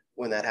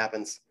when that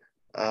happens.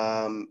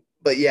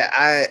 But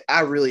yeah,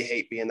 I really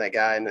hate being that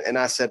guy. And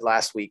I said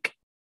last week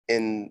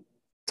in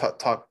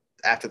talk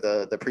after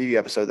the preview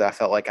episode that I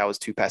felt like I was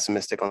too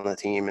pessimistic on the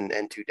team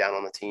and too down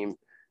on the team.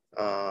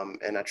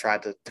 And I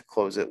tried to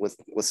close it with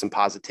some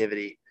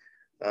positivity.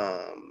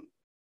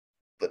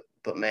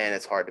 But man,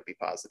 it's hard to be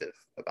positive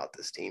about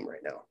this team right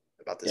now.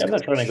 I'm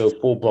not trying to go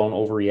full blown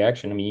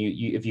overreaction. I mean,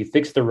 you if you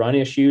fix the run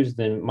issues,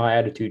 then my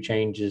attitude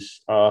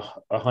changes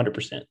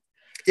 100%.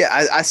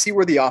 Yeah, I see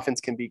where the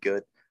offense can be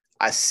good.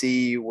 I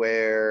see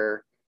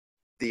where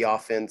the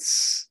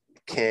offense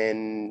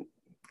can.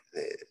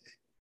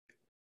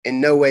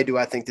 In no way do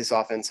I think this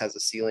offense has a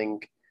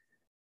ceiling.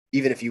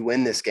 Even if you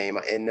win this game,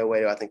 in no way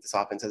do I think this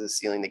offense has a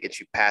ceiling that gets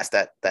you past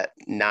that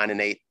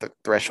 9-8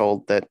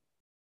 threshold that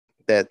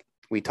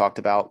we talked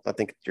about. I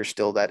think you're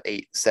still that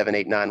 7,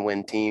 8, 9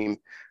 win team.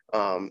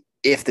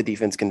 If the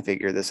defense can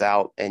figure this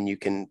out and you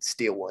can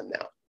steal one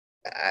now,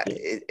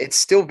 it's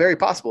still very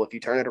possible if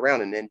you turn it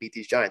around and then beat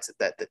these Giants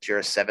that you're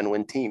a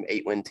 7-win team,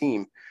 8-win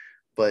team.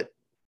 But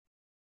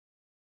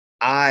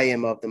I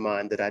am of the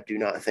mind that I do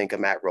not think a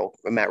Matt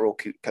Rule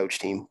coach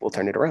team will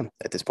turn it around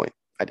at this point.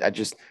 I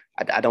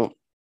don't.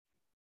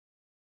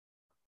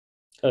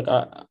 Look,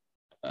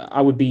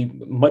 I would be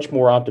much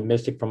more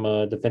optimistic from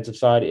a defensive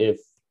side if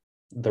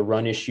the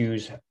run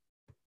issues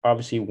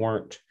obviously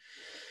weren't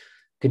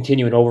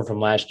continuing over from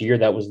last year.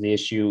 That was the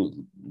issue,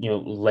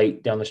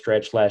 late down the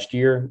stretch last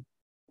year.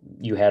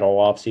 You had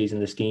all offseason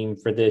the scheme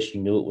for this.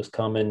 You knew it was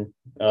coming.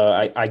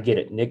 I get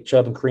it. Nick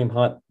Chubb and Kareem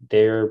Hunt,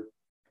 they're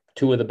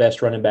two of the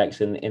best running backs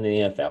in the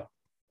NFL.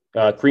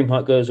 Kareem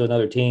Hunt goes to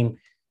another team.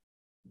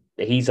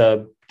 He's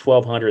a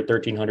 1,200,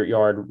 1,300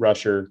 yard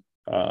rusher.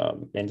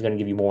 And he's going to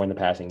give you more in the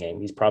passing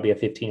game. He's probably a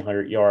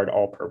 1,500 yard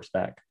all-purpose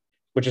back,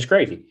 which is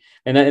crazy.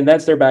 And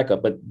that's their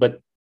backup. But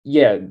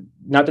yeah,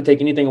 not to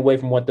take anything away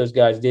from what those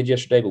guys did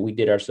yesterday, but we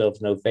did ourselves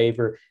no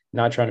favor.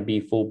 Not trying to be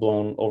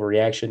full-blown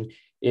overreaction.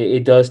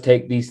 It does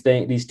take these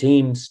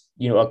teams,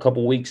 a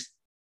couple weeks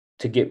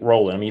to get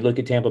rolling. I mean, you look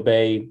at Tampa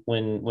Bay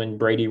when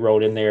Brady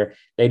rolled in there,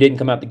 they didn't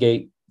come out the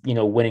gate,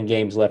 winning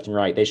games left and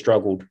right. They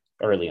struggled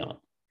early on.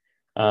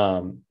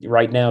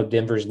 Right now,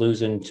 Denver's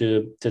losing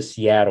to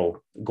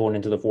Seattle going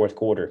into the fourth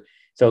quarter.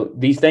 So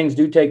these things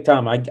do take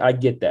time. I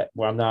get that.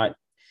 Well,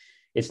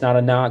 it's not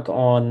a knock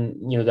on,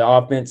 the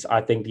offense.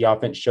 I think the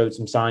offense showed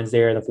some signs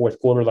there in the fourth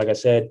quarter. Like I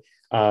said,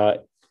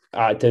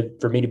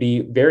 for me to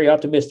be very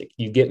optimistic,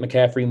 you get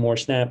McCaffrey more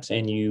snaps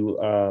and you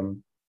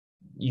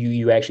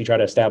actually try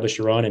to establish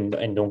your run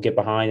and don't get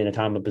behind in a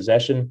time of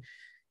possession.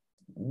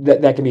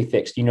 That can be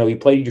fixed. You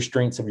play your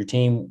strengths of your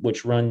team,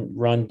 which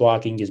run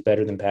blocking is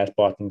better than pass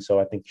blocking. So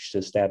I think you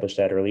should establish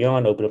that early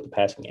on, open up the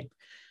passing game.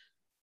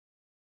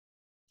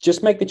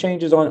 Just make the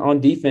changes on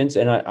defense,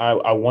 and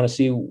I want to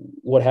see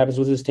what happens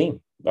with this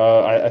team.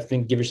 I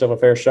think give yourself a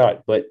fair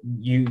shot, but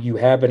you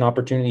have an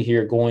opportunity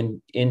here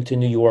going into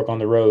New York on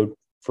the road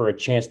for a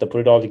chance to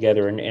put it all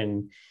together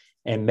and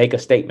and make a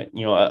statement.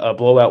 You know, a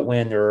blowout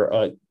win or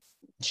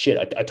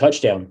a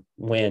touchdown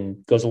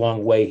win goes a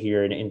long way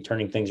here in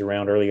turning things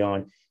around early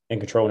on and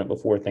controlling it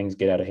before things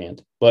get out of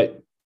hand.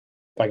 But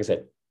like I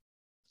said,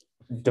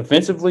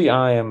 defensively,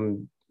 I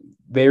am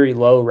very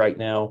low right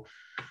now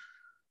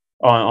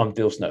on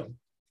Phil Snow.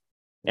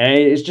 And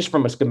it's just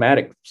from a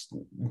schematic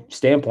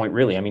standpoint,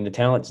 really. I mean, the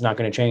talent's not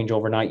going to change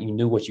overnight. You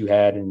knew what you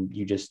had, and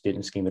you just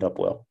didn't scheme it up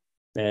well.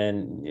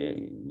 And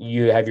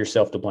you have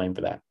yourself to blame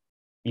for that.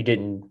 You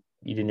didn't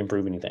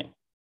improve anything.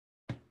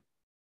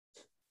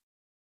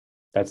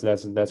 That's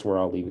where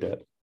I'll leave it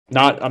at.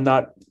 I'm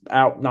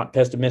not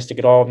pessimistic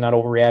at all. I'm not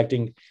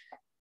overreacting.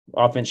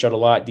 Offense showed a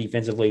lot.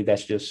 Defensively,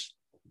 that's just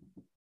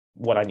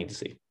what I need to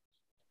see.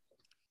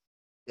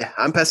 Yeah,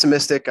 I'm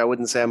pessimistic. I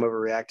wouldn't say I'm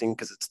overreacting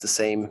because it's the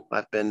same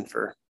I've been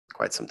for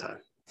quite some time.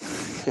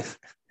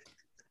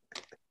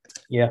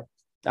 Yeah,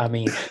 I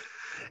mean,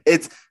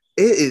 it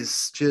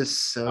is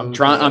just so. I'm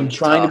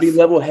trying to be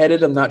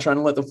level-headed. I'm not trying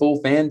to let the full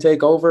fan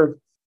take over.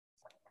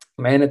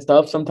 Man, it's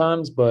tough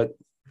sometimes, but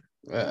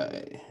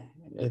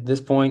at this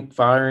point,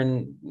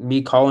 calling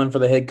for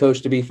the head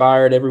coach to be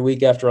fired every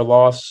week after a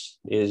loss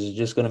is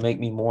just going to make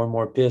me more and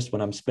more pissed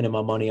when I'm spending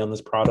my money on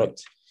this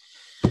product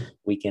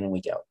week in and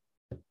week out.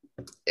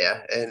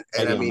 Yeah, and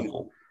I mean,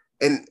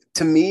 and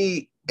to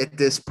me at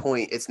this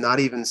point, it's not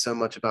even so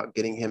much about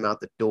getting him out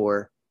the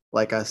door.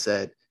 Like I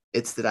said,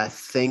 it's that I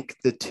think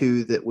the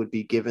two that would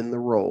be given the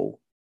role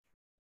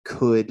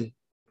could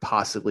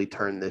possibly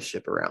turn this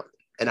ship around.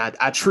 And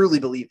I truly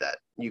believe that.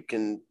 You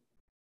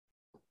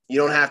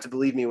don't have to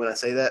believe me when I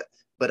say that,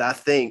 but I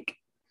think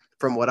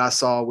from what I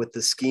saw with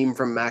the scheme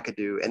from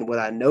McAdoo and what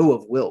I know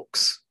of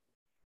Wilks,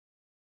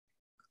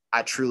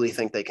 I truly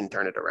think they can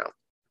turn it around.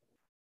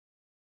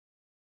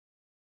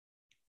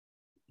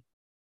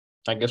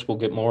 I guess we'll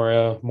get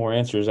more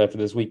answers after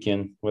this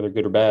weekend, whether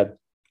good or bad.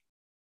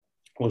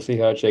 We'll see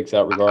how it shakes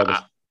out regardless.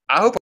 I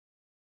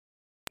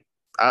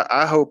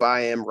hope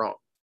I am wrong.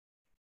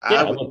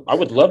 Yeah, I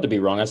would love to be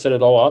wrong. I said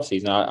it all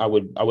offseason. I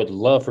would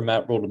love for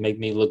Matt Rhule to make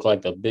me look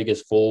like the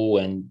biggest fool,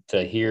 and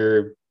to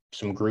hear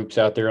some groups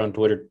out there on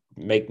Twitter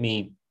make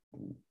me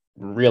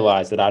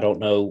realize that I don't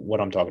know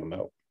what I'm talking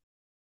about.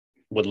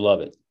 Would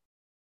love it.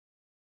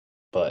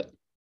 But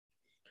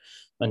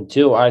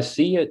until I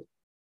see it,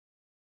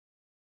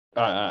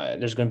 I'm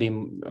just going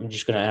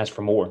to ask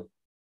for more.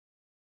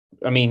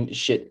 I mean,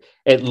 shit,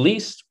 at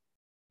least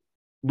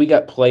we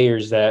got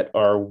players that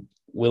are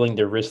willing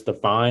to risk the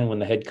fine when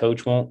the head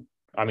coach won't.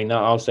 I mean,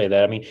 I'll say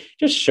that. I mean,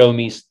 just show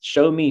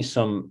me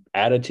some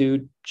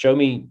attitude. Show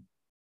me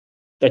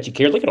that you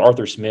care. Look at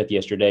Arthur Smith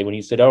yesterday when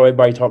he said, "Oh,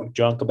 everybody talking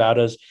junk about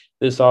us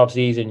this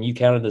offseason. You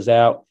counted us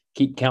out.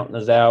 Keep counting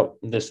us out,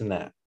 and this and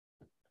that."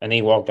 And then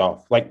he walked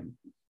off. Like,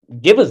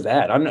 give us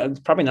that. It's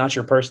probably not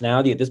your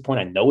personality at this point.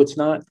 I know it's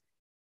not.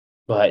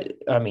 But,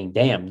 I mean,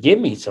 damn, give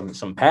me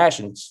some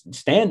passion.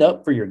 Stand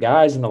up for your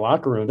guys in the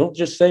locker room. Don't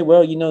just say,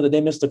 well, you know that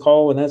they missed a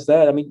call and that's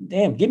that. I mean,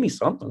 damn, give me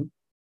something.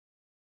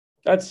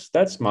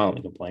 That's my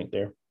only complaint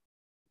there.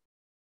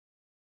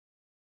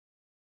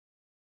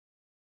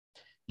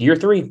 Year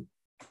 3.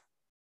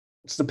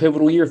 It's the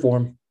pivotal year for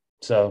him.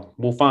 So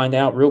we'll find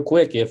out real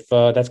quick if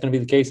that's going to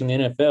be the case in the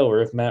NFL,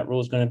 or if Matt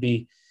Rhule is going to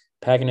be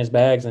packing his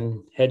bags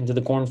and heading to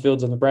the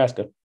cornfields of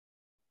Nebraska.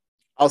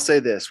 I'll say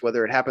this,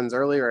 whether it happens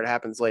early or it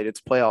happens late,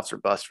 it's playoffs or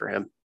bust for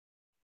him.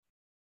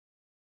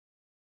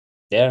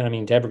 Yeah, I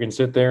mean, Tepper can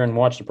sit there and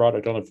watch the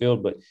product on the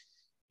field, but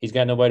he's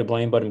got nobody to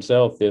blame but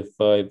himself if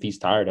he's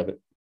tired of it.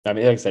 I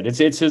mean, like I said, it's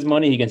his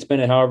money. He can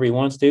spend it however he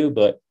wants to,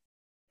 but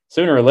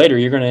sooner or later,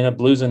 you're going to end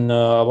up losing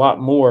a lot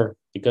more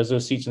because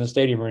those seats in the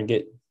stadium are going to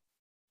get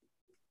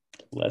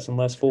less and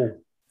less full.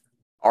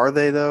 Are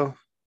they, though?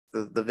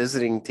 The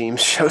visiting team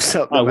shows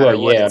up. No matter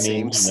what, it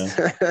seems.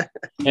 You know.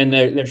 And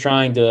they're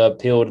trying to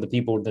appeal to the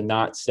people to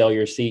not sell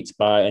your seats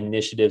by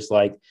initiatives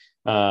like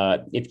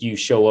if you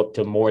show up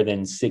to more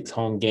than 6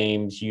 home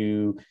games,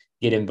 you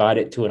get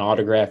invited to an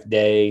autograph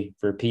day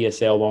for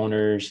PSL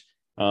owners.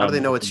 How do they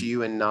know it's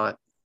you and not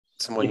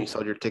someone you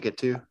sold your ticket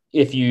to?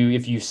 If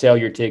you sell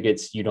your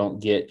tickets, you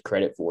don't get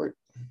credit for it.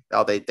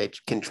 Oh, they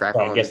can track.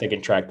 I guess they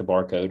can track the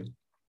barcode.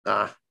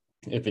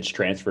 If it's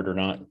transferred or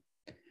not.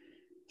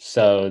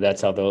 So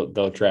that's how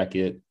they'll track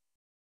it.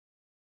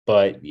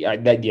 But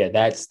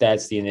that's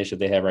the initiative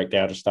they have right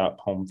now to stop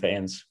home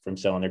fans from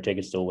selling their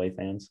tickets to away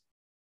fans.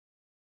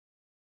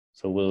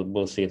 So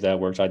we'll see if that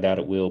works. I doubt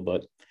it will,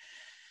 but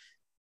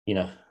you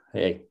know,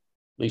 hey, at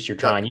least you're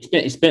trying.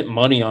 You spent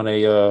money on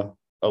a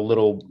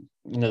little,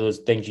 you know, those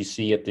things you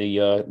see at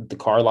the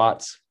car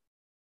lots.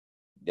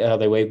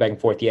 They wave back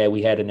and forth. Yeah,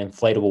 we had an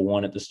inflatable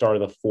one at the start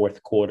of the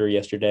fourth quarter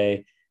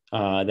yesterday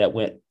that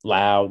went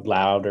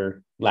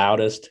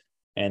loudest.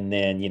 And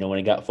then, you know, when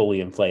it got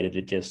fully inflated,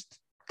 it just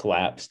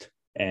collapsed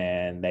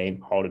and they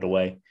hauled it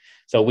away.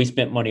 So we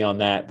spent money on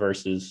that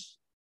versus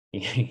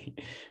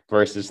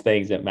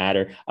things that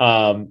matter.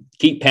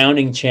 Keep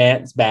pounding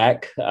chants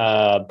back,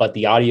 but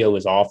the audio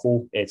is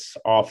awful. It's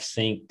off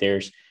sync.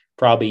 There's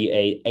probably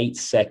a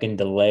 8-second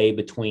delay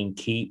between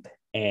keep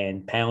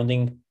and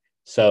pounding.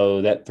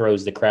 So that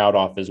throws the crowd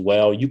off as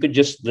well. You could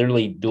just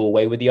literally do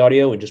away with the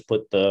audio and just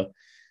put the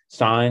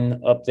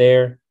sign up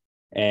there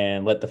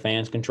and let the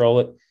fans control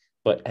it.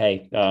 But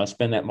hey,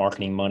 spend that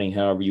marketing money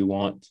however you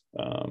want.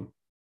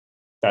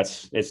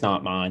 It's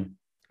not mine.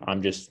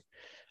 I'm just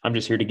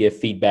here to give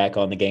feedback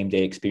on the game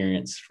day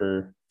experience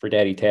for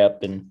Daddy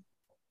Tap, and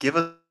give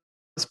us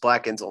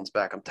black end zones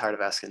back. I'm tired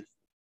of asking.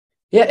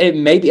 Yeah,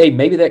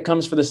 maybe that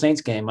comes for the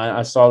Saints game.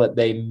 I saw that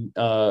they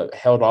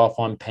held off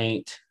on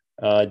paint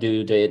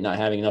due to it not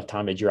having enough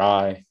time to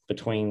dry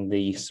between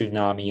the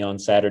tsunami on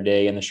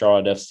Saturday and the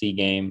Charlotte FC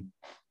game,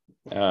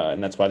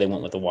 and that's why they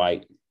went with the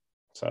white.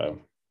 So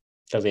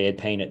because they had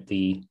painted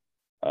the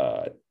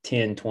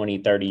 10, 20,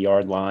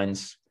 30-yard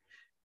lines.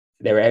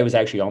 It was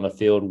actually on the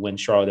field when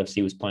Charlotte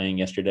FC was playing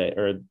yesterday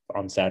or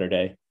on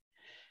Saturday,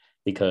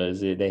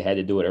 because they had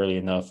to do it early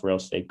enough or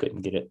else they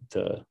couldn't get it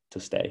to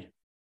stay.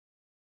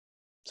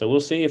 So we'll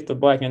see if the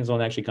black end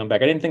zone actually come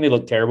back. I didn't think they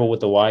looked terrible with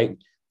the white.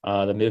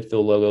 The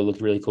midfield logo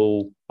looked really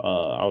cool.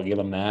 I'll give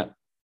them that.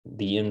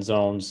 The end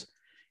zones,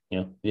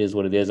 it is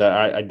what it is.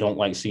 I don't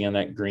like seeing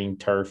that green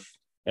turf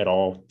at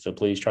all. So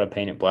please try to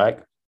paint it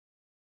black.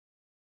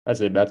 That's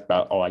it. That's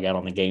about all I got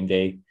on the game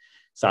day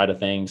side of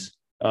things.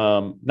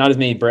 Not as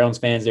many Browns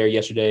fans there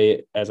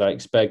yesterday as I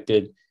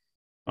expected.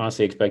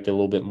 Honestly, expected a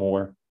little bit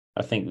more.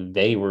 I think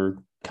they were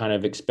kind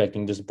of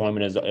expecting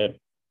disappointment as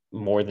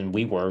more than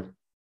we were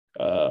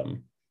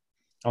on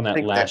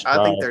that last drive.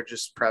 I think they're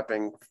just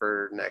prepping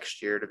for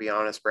next year, to be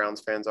honest.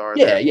 Browns fans are.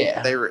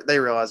 Yeah. They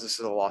realize this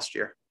is a lost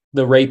year.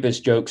 The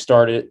rapist joke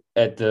started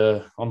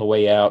on the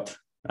way out.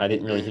 I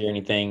didn't really hear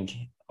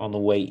anything on the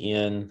way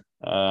in.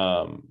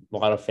 A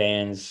lot of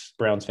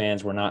Browns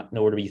fans were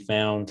nowhere to be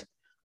found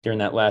during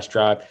that last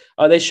drive.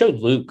 They showed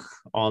Luke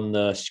on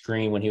the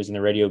screen when he was in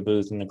the radio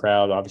booth, and the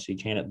crowd obviously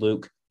chanted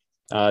Luke.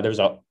 There was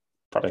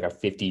probably like a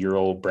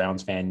 50-year-old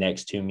Browns fan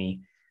next to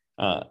me.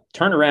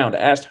 Turned around,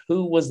 asked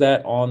who was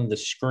that on the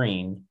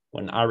screen.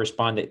 When I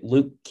responded,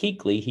 Luke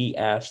Kuechly, he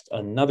asked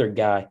another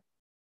guy,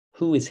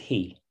 who is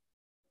he?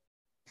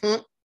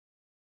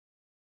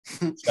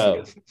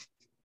 So,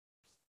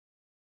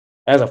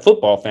 as a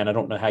football fan, I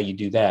don't know how you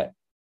do that.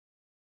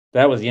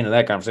 That was the end of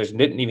that conversation.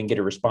 Didn't even get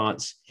a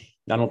response.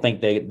 I don't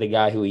think the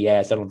guy who he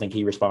asked, I don't think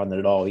he responded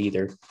at all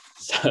either.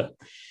 So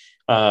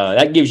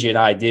that gives you an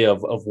idea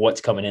of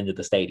what's coming into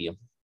the stadium.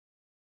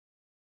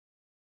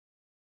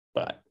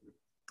 But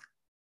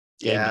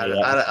yeah,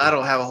 I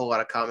don't have a whole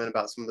lot of comment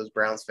about some of those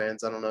Browns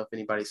fans. I don't know if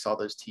anybody saw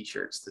those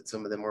T-shirts that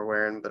some of them were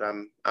wearing, but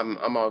I'm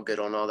all good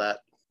on all that.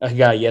 A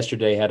guy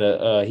yesterday had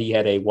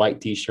a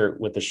white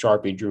T-shirt with a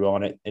Sharpie drew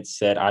on it. It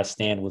said, "I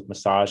stand with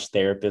massage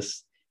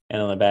therapists,"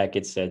 and on the back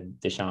it said,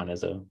 "Deshaun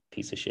is a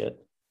piece of shit."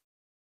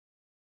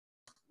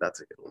 That's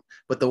a good one.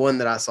 But the one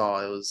that I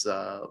saw, it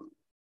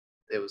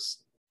was.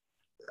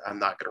 I'm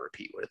not going to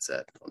repeat what it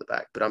said on the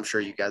back, but I'm sure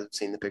you guys have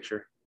seen the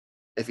picture.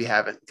 If you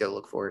haven't, go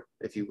look for it.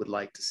 If you would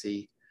like to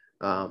see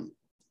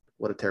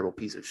what a terrible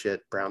piece of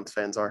shit Browns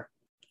fans are.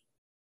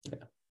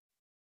 Yeah.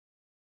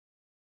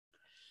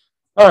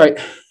 All right.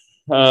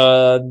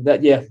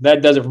 That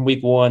does it from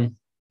week one.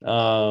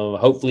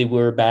 Hopefully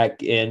we're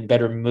back in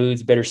better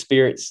moods, better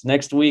spirits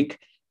next week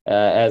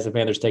as the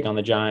Panthers take on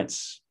the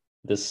Giants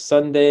this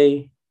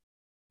Sunday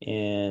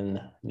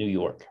in New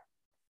York.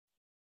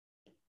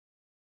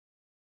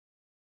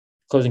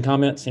 Closing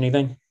comments,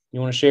 anything you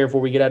want to share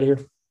before we get out of here?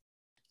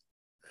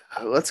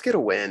 Let's get a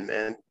win,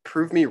 man.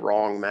 Prove me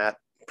wrong, Matt.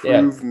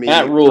 Prove me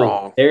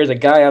wrong. There's a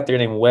guy out there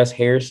named Wes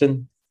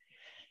Harrison.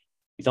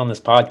 He's on this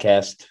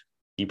podcast.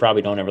 You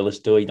probably don't ever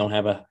listen to it. You don't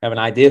have an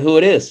idea who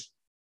it is.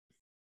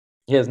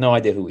 He has no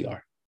idea who we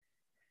are.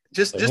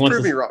 Just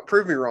prove me wrong.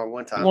 Prove me wrong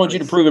one time. I want you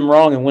to prove him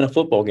wrong and win a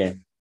football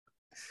game.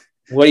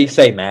 What do you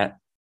say, Matt?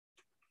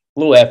 A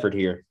little effort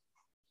here.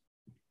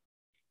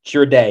 It's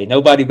your day.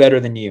 Nobody better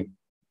than you.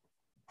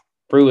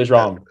 Prue is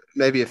wrong.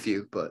 Maybe a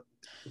few, but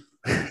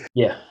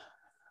yeah,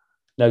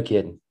 no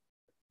kidding.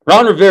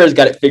 Ron Rivera's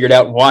got it figured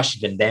out in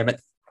Washington. Damn it.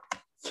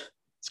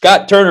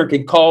 Scott Turner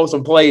can call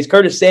some plays.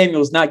 Curtis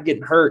Samuel's not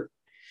getting hurt.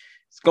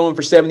 He's going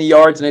for 70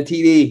 yards and a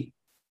TD.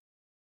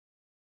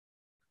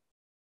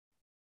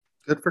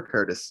 Good for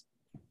Curtis.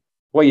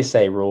 What do you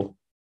say, Rule?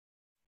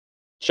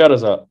 Shut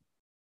us up.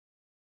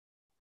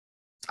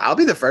 I'll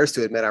be the first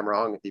to admit I'm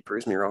wrong if he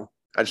proves me wrong.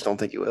 I just don't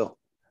think he will.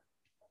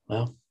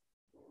 Well,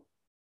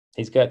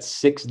 he's got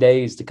 6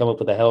 days to come up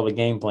with a hell of a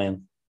game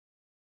plan.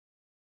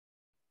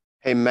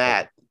 Hey,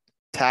 Matt,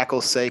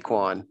 tackle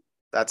Saquon.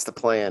 That's the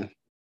plan.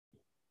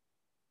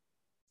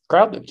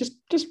 Crowd,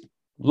 just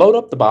load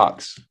up the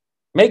box.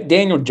 Make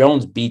Daniel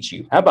Jones beat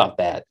you. How about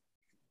that?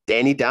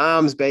 Danny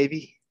Dimes,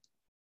 baby.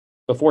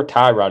 Before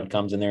Tyrod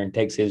comes in there and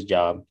takes his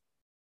job.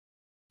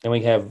 Then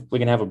we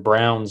can have a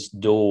Browns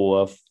duel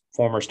of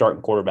former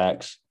starting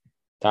quarterbacks.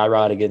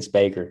 Tyrod against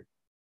Baker.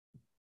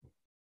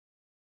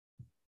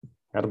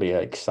 That'll be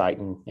an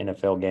exciting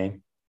NFL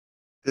game.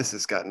 This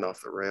has gotten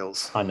off the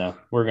rails. I know.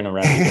 We're gonna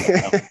wrap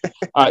it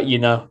up.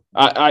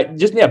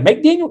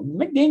 Make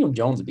Daniel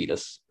Jones beat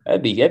us.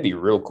 That'd be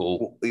real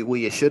cool. Well,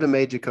 you should have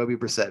made Jacoby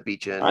Brissett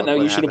beat you. I know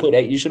you should have put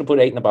 8. You should have put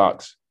 8 in the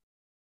box.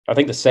 I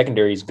think the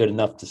secondary is good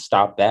enough to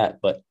stop that,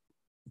 but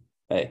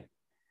hey,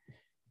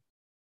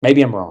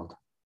 maybe I'm wrong.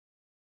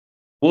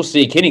 We'll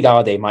see. Kenny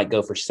Golladay might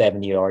go for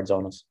 70 yards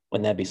on us.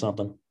 Wouldn't that be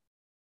something?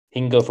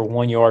 He can go for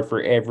 1 yard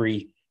for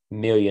every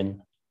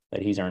million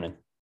that he's earning.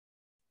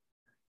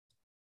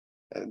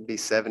 It'd be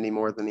 70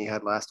 more than he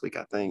had last week,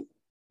 I think.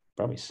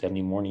 Probably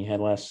 70 more than he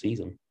had last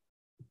season.